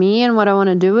to me and what I want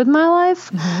to do with my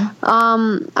life.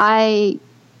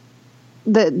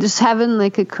 Just having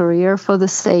a career for the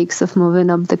sakes of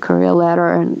moving up the career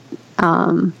ladder and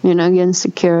again,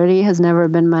 security has never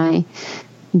been my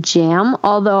jam,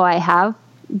 although I have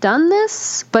done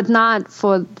this, but not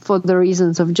for the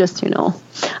reasons of just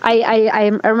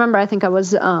I remember I think I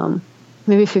was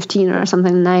maybe 15 or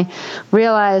something, and I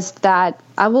realized that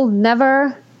I will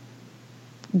never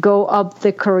go up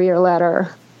the career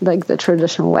ladder like the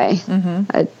traditional way.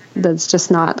 That's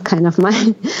just not kind of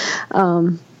my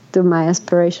my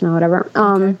aspiration or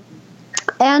whatever.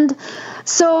 And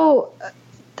so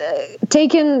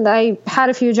I had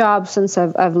a few jobs since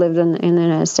I've lived in the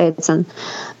United States, and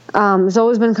it's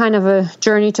always been kind of a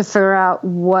journey to figure out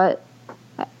what's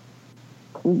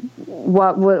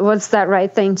that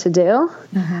right thing to do.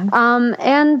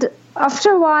 And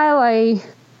after a while, I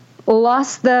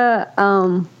lost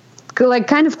kind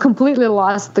of completely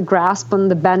lost the grasp on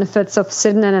the benefits of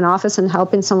sitting in an office and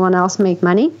helping someone else make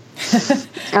money.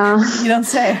 You don't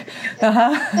say. So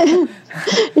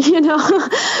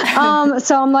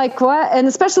I'm like, what? And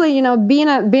especially, being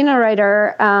a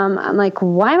writer, I'm like,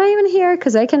 why am I even here?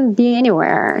 Because I can be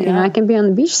anywhere. I can be on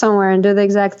the beach somewhere and do the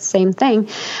exact same thing.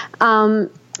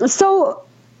 So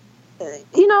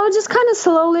just kind of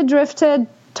slowly drifted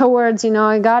towards,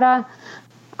 I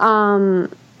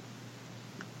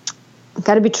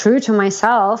gotta be true to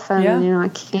myself, and I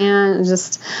can't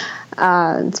just.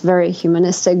 It's very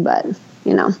humanistic, but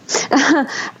You're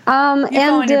following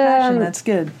your passion. That's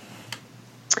good.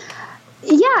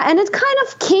 Yeah, and it kind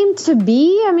of came to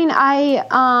be. I mean, I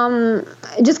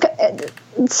just at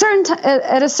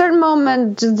a certain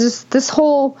moment, just this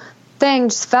whole thing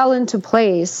just fell into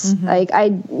place. Like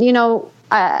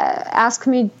asked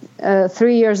me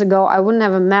 3 years ago, I wouldn't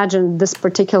have imagined this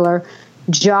particular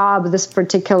job, this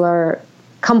particular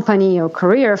company or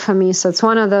career for me. So it's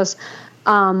one of those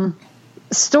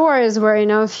stories where,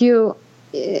 if you,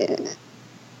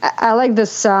 I like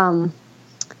this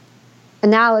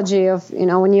analogy of,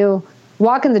 when you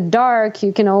walk in the dark,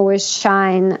 you can always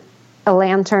shine a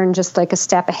lantern just like a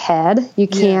step ahead. You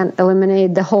can't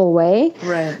eliminate the whole way.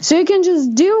 Right. So you can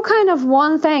just do kind of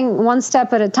one thing, one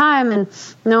step at a time. And,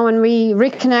 when we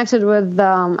reconnected with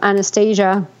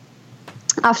Anastasia,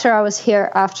 after I was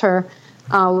here,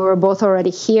 we were both already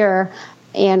here,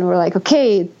 and we're like,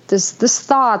 okay, this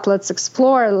thought, let's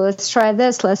explore, let's try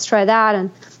this, let's try that. And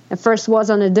at first was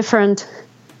on a different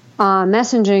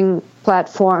messaging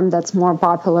platform that's more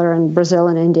popular in Brazil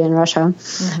and India and Russia.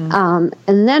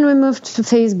 And then we moved to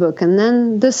Facebook, and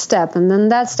then this step, and then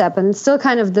that step. And it's still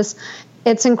kind of this,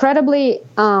 it's incredibly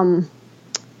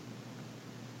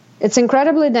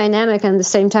dynamic and at the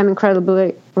same time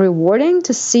incredibly rewarding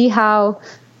to see how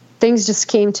things just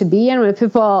came to be, and when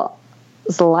people's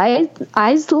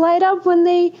eyes light up when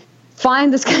they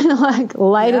find this kind of like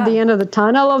light at the end of the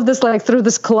tunnel of this, like through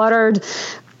this cluttered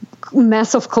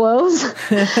mess of clothes.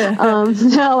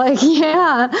 They're like,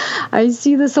 I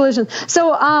see the solution.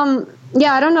 So, I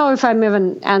don't know if I'm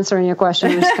even answering your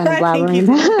question. I'm just kind of blabbering.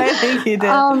 I think you did.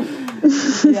 No,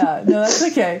 that's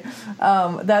okay.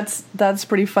 That's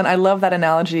pretty fun. I love that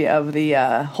analogy of the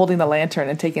holding the lantern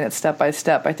and taking it step by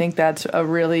step. I think that's a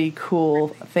really cool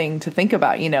thing to think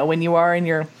about. When you are on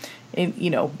your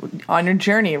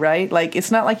journey, right? Like,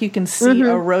 it's not like you can see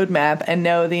a roadmap and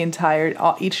know the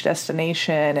each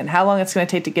destination and how long it's going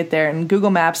to take to get there and Google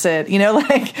Maps it. You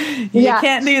can't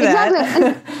do that.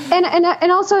 Exactly.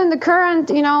 And also in the current,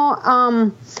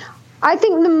 I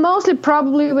think mostly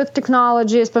probably with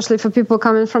technology, especially for people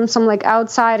coming from some like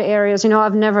outside areas.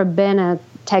 I've never been a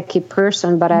techie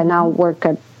person, but I now work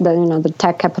at the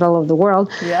tech capital of the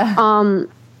world. Yeah.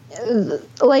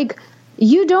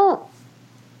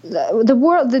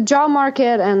 The job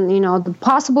market and the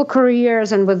possible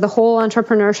careers, and with the whole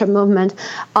entrepreneurship movement,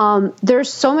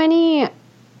 there's so many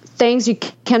things you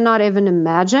cannot even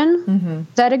imagine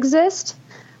that exist.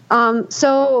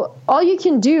 So all you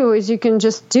can do is you can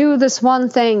just do this one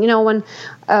thing. When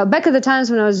back at the times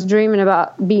when I was dreaming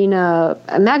about being a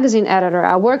magazine editor,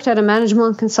 I worked at a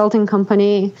management consulting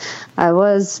company. I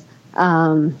was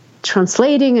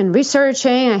translating and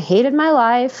researching. I hated my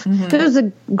life. It was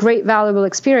a great, valuable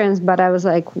experience, but I was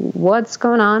like, what's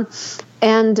going on?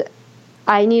 And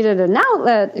I needed an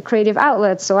outlet, a creative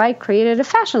outlet, so I created a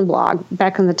fashion blog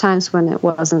back in the times when it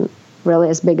wasn't really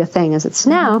as big a thing as it's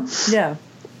now. Yeah.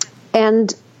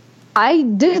 And I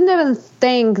didn't even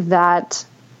think that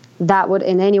would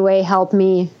in any way help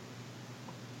me.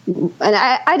 And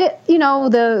I did,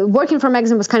 the working for a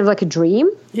magazine was kind of like a dream.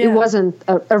 Yeah. It wasn't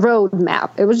a road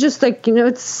map. It was just like,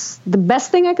 it's the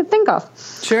best thing I could think of.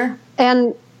 Sure.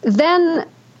 And then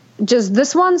just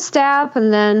this one step,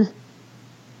 and then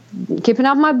keeping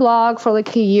up my blog for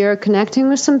like a year, connecting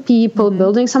with some people,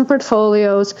 building some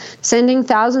portfolios, sending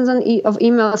thousands of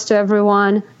emails to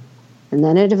everyone. And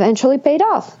then it eventually paid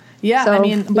off. Yeah, So I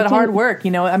mean, but hard work,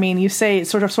 you know. I mean, you say it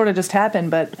sort of just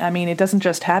happened, but I mean, it doesn't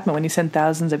just happen when you send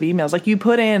thousands of emails. Like, you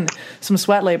put in some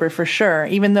sweat labor for sure,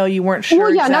 even though you weren't sure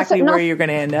exactly where you're going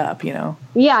to end up, you know.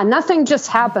 Yeah, nothing just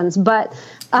happens, but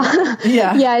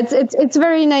yeah, it's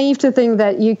very naive to think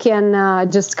that you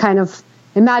can just kind of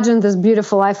imagine this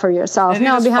beautiful life for yourself. And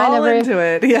you just fall into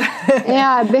it.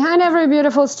 Yeah, behind every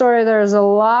beautiful story, there's a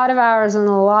lot of hours and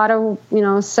a lot of,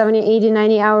 70, 80,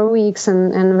 90-hour weeks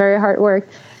and very hard work.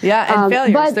 Yeah, and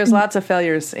failures. But there's lots of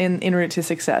failures in route to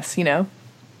success, you know?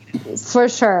 For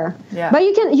sure. Yeah. But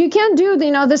you can do,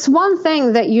 this one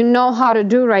thing that you know how to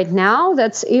do right now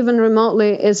that's even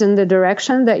remotely is in the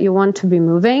direction that you want to be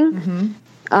moving.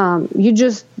 Mm-hmm. You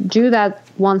just do that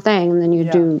one thing, and then you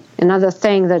do another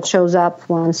thing that shows up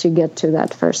once you get to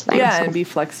that first thing. Yeah, and be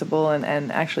flexible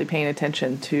and actually paying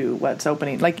attention to what's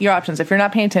opening. Like, your options. If you're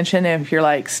not paying attention, if you're,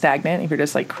 like, stagnant, if you're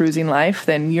just, like, cruising life,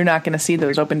 then you're not going to see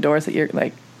those open doors that you're,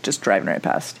 like, just driving right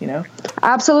past, you know?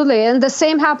 Absolutely. And the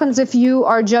same happens if you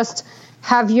are just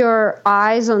have your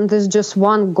eyes on this just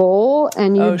one goal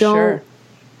and you don't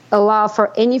allow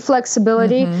for any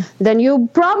flexibility, then you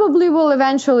probably will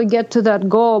eventually get to that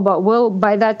goal, but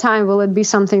by that time, will it be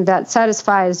something that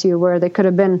satisfies you, where there could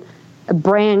have been a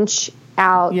branch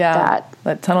out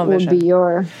that tunnel vision would be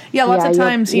your lots of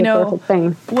times your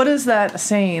thing. What is that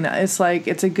saying? It's like,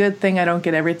 it's a good thing I don't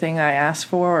get everything I ask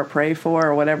for or pray for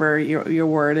or whatever your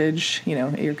wordage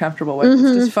you're comfortable with. It's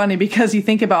just funny because you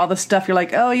think about all the stuff, you're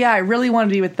like, oh yeah, I really wanted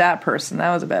to be with that person,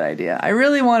 that was a bad idea. I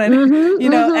really wanted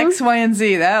X, Y, and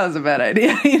Z, that was a bad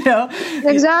idea.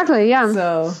 Exactly. Yeah.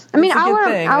 So I mean,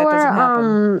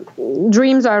 our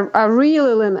dreams are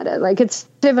really limited. Like,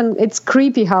 it's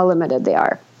creepy how limited they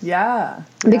are. Yeah.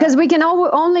 Because we can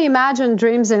only imagine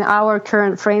dreams in our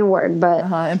current framework, but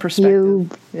in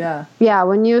perspective.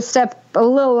 When you step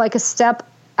a step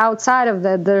outside of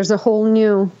that, there's a whole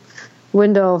new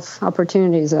window of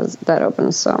opportunities that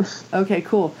opens. So okay,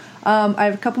 cool. I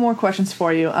have a couple more questions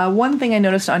for you. One thing I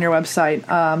noticed on your website,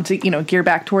 to gear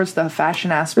back towards the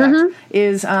fashion aspect,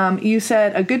 is you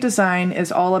said a good design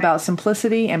is all about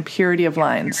simplicity and purity of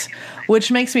lines,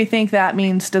 which makes me think that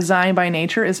means design by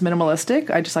nature is minimalistic.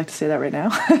 I just like to say that right now.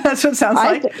 That's what it sounds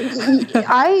like.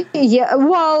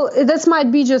 Well, this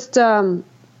might be just the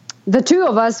two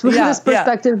of us with this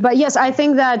perspective, but yes, I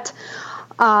think that.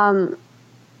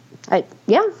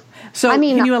 So, I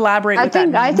mean, can you elaborate? I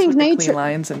think nature, clean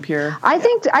lines and pure. I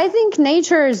think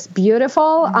nature is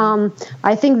beautiful.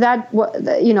 I think that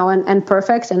and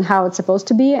perfect and how it's supposed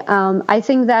to be. I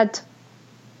think that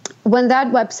when that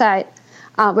website,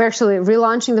 we're actually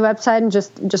relaunching the website, and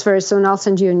just very soon I'll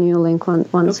send you a new link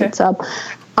once it's up.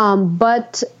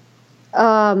 But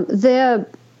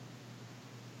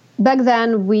back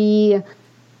then we.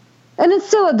 And it's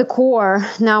still at the core.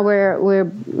 Now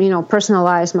we're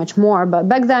personalized much more. But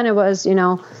back then it was,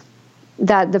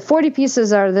 that the 40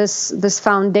 pieces are this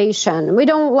foundation. We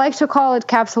don't like to call it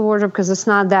capsule wardrobe because it's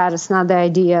not that. It's not the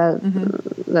idea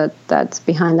that's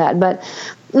behind that. But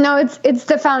no, it's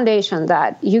the foundation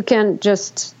that you can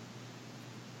just.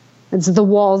 It's the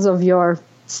walls of your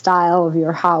style of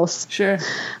your house. Sure.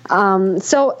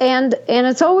 So and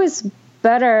it's always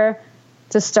better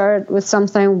to start with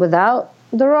something without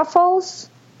the ruffles,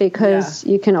 because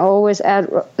you can always add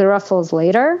the ruffles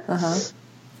later.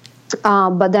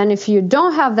 But then if you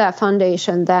don't have that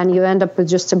foundation, then you end up with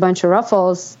just a bunch of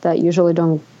ruffles that usually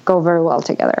don't go very well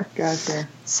together. Gotcha.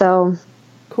 So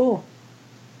cool.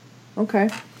 Okay.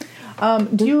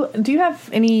 Do you have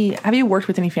you worked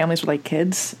with any families with like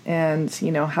kids, and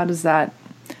how does that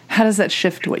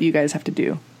shift what you guys have to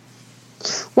do?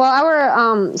 Well,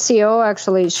 our CEO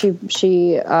actually, she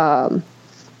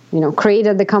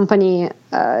created the company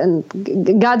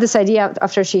and got this idea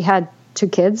after she had 2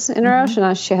 kids in her house.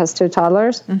 Now she has 2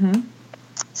 toddlers.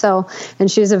 So, and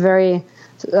she's a very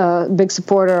big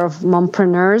supporter of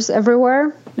mompreneurs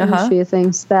everywhere. She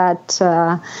thinks that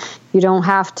you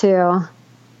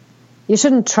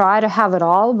shouldn't try to have it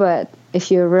all, but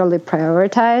if you really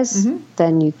prioritize,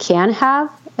 then you can have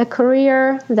a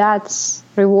career that's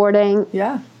rewarding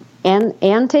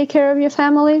and take care of your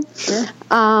family. Sure.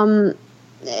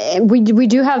 We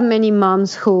do have many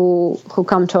moms who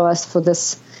come to us for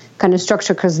this kind of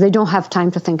structure because they don't have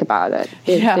time to think about it.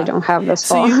 They don't have this.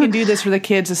 So you can do this for the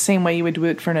kids the same way you would do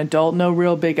it for an adult. No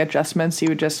real big adjustments. You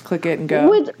would just click it and go.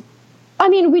 We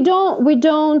don't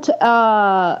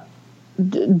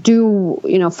do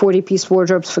 40-piece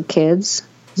wardrobes for kids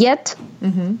yet.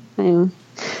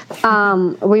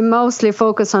 We mostly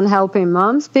focus on helping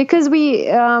moms because we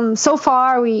so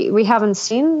far we haven't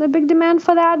seen a big demand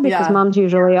for that because moms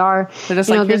usually are. They're just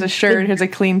like, here's a shirt, here's a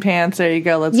clean pants, there you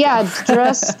go, let's go.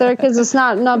 Dress their kids. It's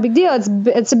not a big deal.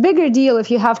 It's a bigger deal if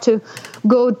you have to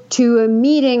go to a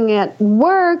meeting at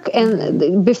work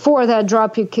and before that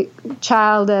drop your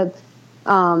child at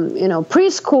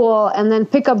preschool and then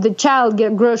pick up the child,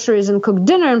 get groceries and cook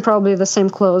dinner in probably the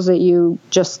same clothes that you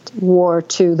just wore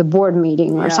to the board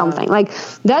meeting or something. Like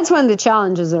that's when the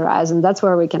challenges arise and that's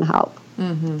where we can help.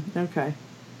 Mm-hmm. Okay,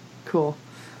 cool.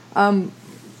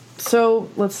 So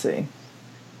let's see.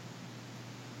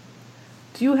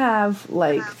 Do you have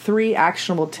like 3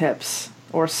 actionable tips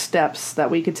or steps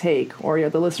that we could take or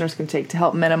the listeners can take to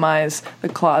help minimize the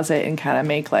closet and kind of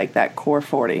make like that core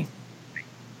 40?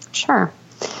 Sure.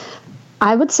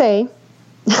 I would say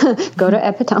go to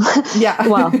Epitome. Yeah.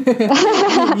 Well.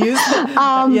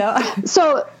 Yeah.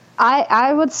 So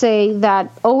I would say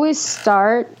that always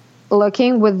start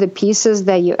looking with the pieces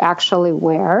that you actually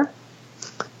wear.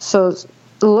 So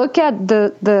look at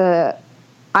the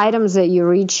items that you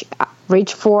reach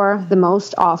for the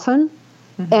most often.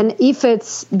 Mm-hmm. And if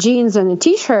it's jeans and a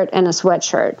t-shirt and a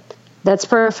sweatshirt, that's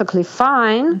perfectly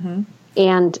fine. Mm-hmm.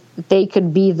 And they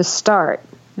could be the start.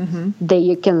 Mm-hmm. That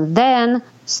you can then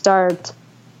start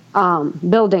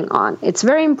building on. It's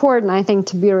very important, I think,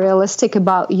 to be realistic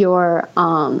about your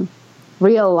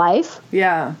real life.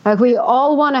 Yeah. Like we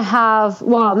all want to have,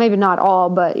 well, maybe not all,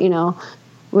 but,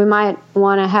 we might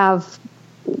want to have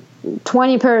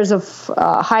 20 pairs of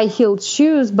high-heeled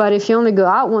shoes, but if you only go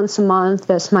out once a month,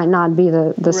 this might not be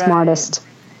the smartest,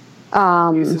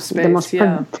 use of space, the most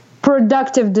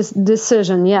productive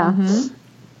decision. Yeah. Mm-hmm.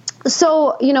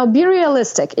 So, be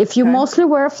realistic. If you mostly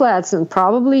wear flats, then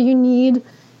probably you need,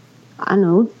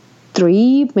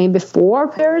 3, maybe 4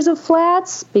 pairs of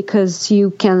flats because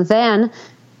you can then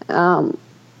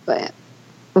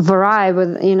vary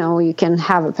with, you can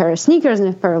have a pair of sneakers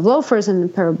and a pair of loafers and a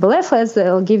pair of ballet flats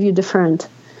that'll give you different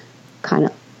kind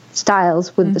of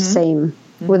styles with the same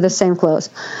clothes.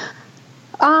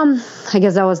 I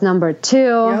guess that was number 2.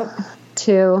 Yep.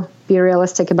 To be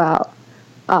realistic about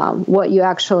what you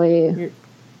actually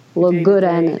look good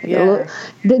in.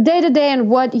 The day-to-day and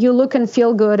what you look and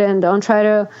feel good in. Don't try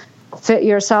to fit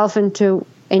yourself into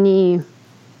any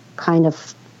kind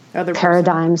of other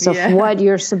paradigms of what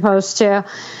you're supposed to.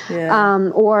 Yeah.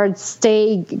 Or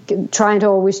stay trying to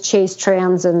always chase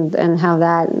trends and have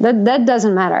that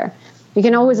doesn't matter. You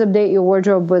can always update your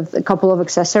wardrobe with a couple of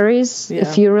accessories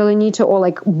if you really need to, or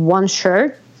like one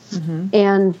shirt. Mm-hmm.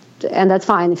 And that's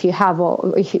fine if you have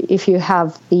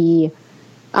the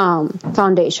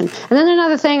foundation. And then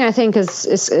another thing I think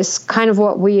is kind of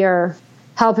what we are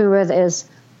helping with is,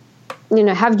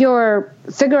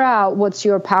 figure out what's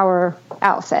your power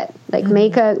outfit. Like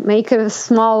make a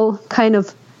small kind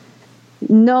of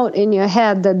note in your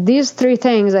head that these 3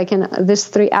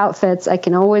 outfits I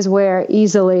can always wear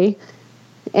easily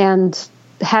and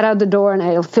head out the door and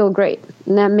I'll feel great.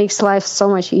 And that makes life so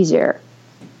much easier.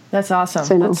 That's awesome.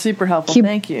 So, that's super helpful.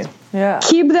 Thank you. Yeah.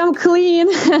 Keep them clean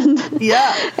and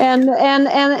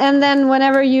and then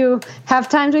whenever you have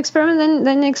time to experiment,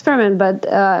 then experiment. But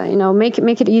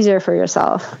make it easier for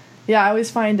yourself. Yeah, I always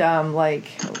find I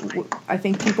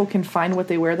think people can find what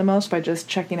they wear the most by just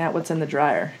checking out what's in the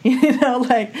dryer.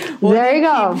 There you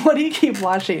go. What do you keep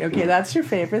washing? Okay, that's your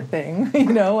favorite thing.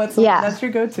 That's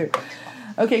your go-to.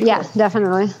 Okay, cool. Yeah,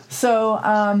 definitely.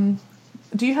 So,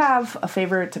 do you have a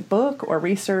favorite book or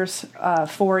resource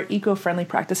for eco-friendly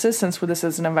practices? Since this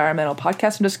is an environmental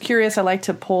podcast, I'm just curious. I like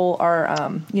to poll our,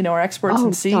 our experts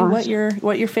and see what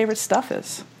your favorite stuff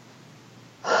is.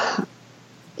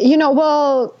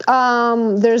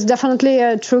 There's definitely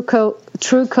a True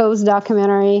Coast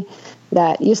documentary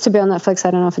that used to be on Netflix.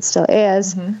 I don't know if it still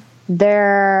is. Mm-hmm.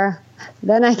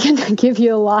 Then I can give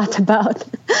you a lot about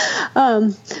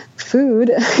food.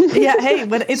 Yeah, hey,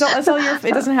 but it's all it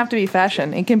doesn't have to be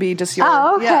fashion. It can be just your.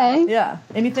 Oh, okay. Yeah.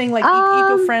 Anything like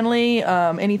eco-friendly,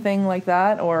 anything like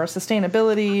that, or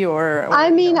sustainability, or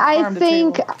I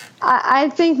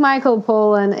think Michael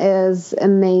Pollan is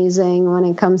amazing when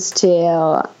it comes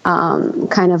to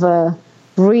kind of a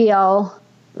real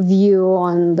view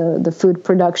on the food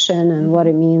production and what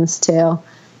it means to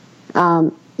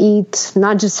eat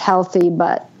not just healthy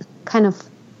but kind of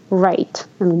right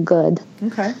and good.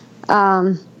 Okay.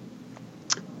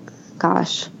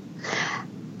 Gosh,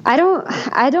 I don't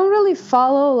really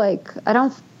follow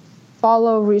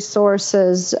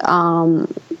resources,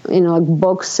 like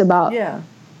books about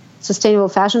sustainable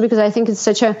fashion because I think it's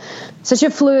such a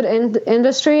fluid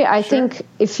industry. I think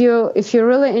if you're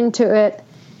really into it,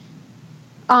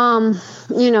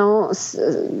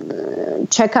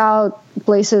 check out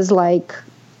places like,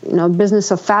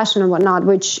 Business of Fashion and whatnot,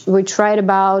 which write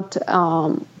about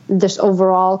this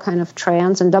overall kind of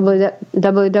trends, and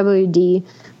WWD,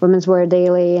 Women's Wear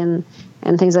Daily, and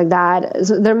things like that.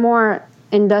 So they're more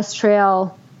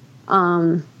industrial,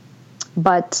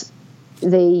 but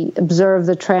they observe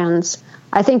the trends.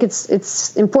 I think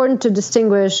it's important to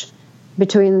distinguish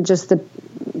between just the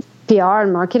PR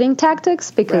and marketing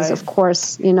tactics, because of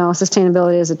course,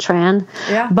 sustainability is a trend.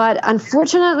 Yeah. But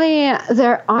unfortunately,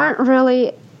 there aren't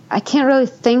really, I can't really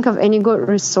think of any good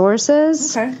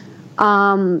resources. Okay.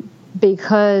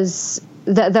 Because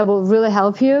that will really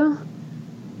help you.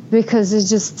 Because it's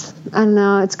just, I don't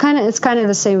know, it's kind of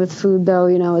the same with food, though.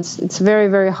 It's very,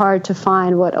 very hard to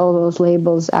find what all those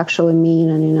labels actually mean.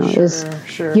 And is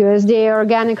USDA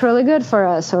organic really good for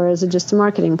us, or is it just a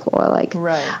marketing ploy?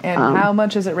 Right. And how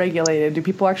much is it regulated? Do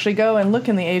people actually go and look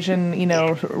in the Asian,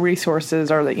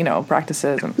 resources or the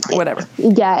practices and whatever?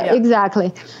 Yeah.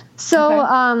 Exactly.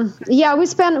 So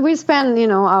we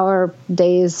spend our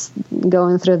days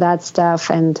going through that stuff,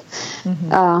 and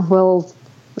we'll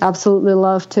absolutely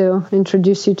love to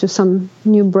introduce you to some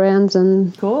new brands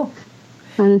and cool,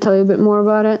 and tell you a bit more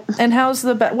about it. And what's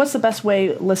the best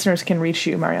way listeners can reach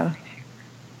you, Mariana?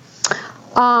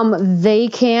 They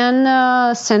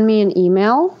can send me an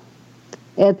email.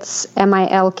 It's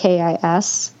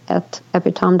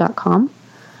milkis@epitom.com.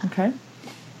 Okay.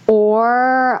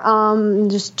 Or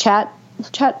just chat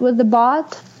with the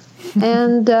bot,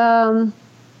 and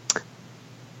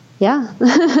yeah.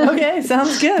 Okay,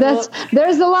 sounds good.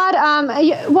 There's a lot.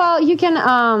 You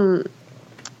can.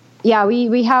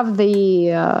 We have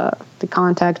the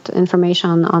contact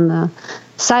information on the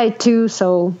site too.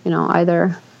 So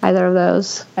either of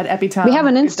those. At Epitom. We have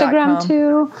an Instagram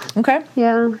too. Okay.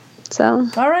 Yeah. So.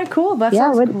 All right. Cool. That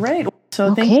sounds great.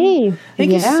 So thank you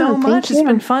so much. It's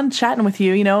been fun chatting with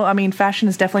you. Fashion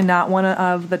is definitely not one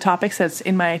of the topics that's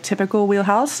in my typical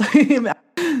wheelhouse. I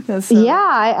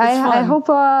hope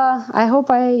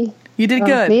you did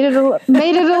good. Made it a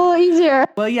little easier.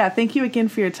 Well, yeah. Thank you again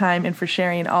for your time and for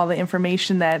sharing all the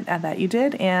information that you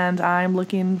did. And I'm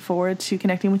looking forward to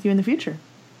connecting with you in the future.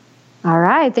 All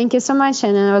right. Thank you so much,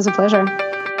 and it was a pleasure.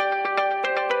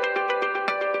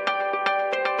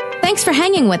 Thanks for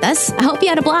hanging with us. I hope you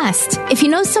had a blast. If you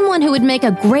know someone who would make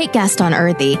a great guest on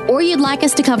Earthy, or you'd like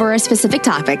us to cover a specific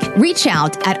topic, reach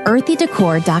out at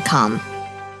earthydecor.com.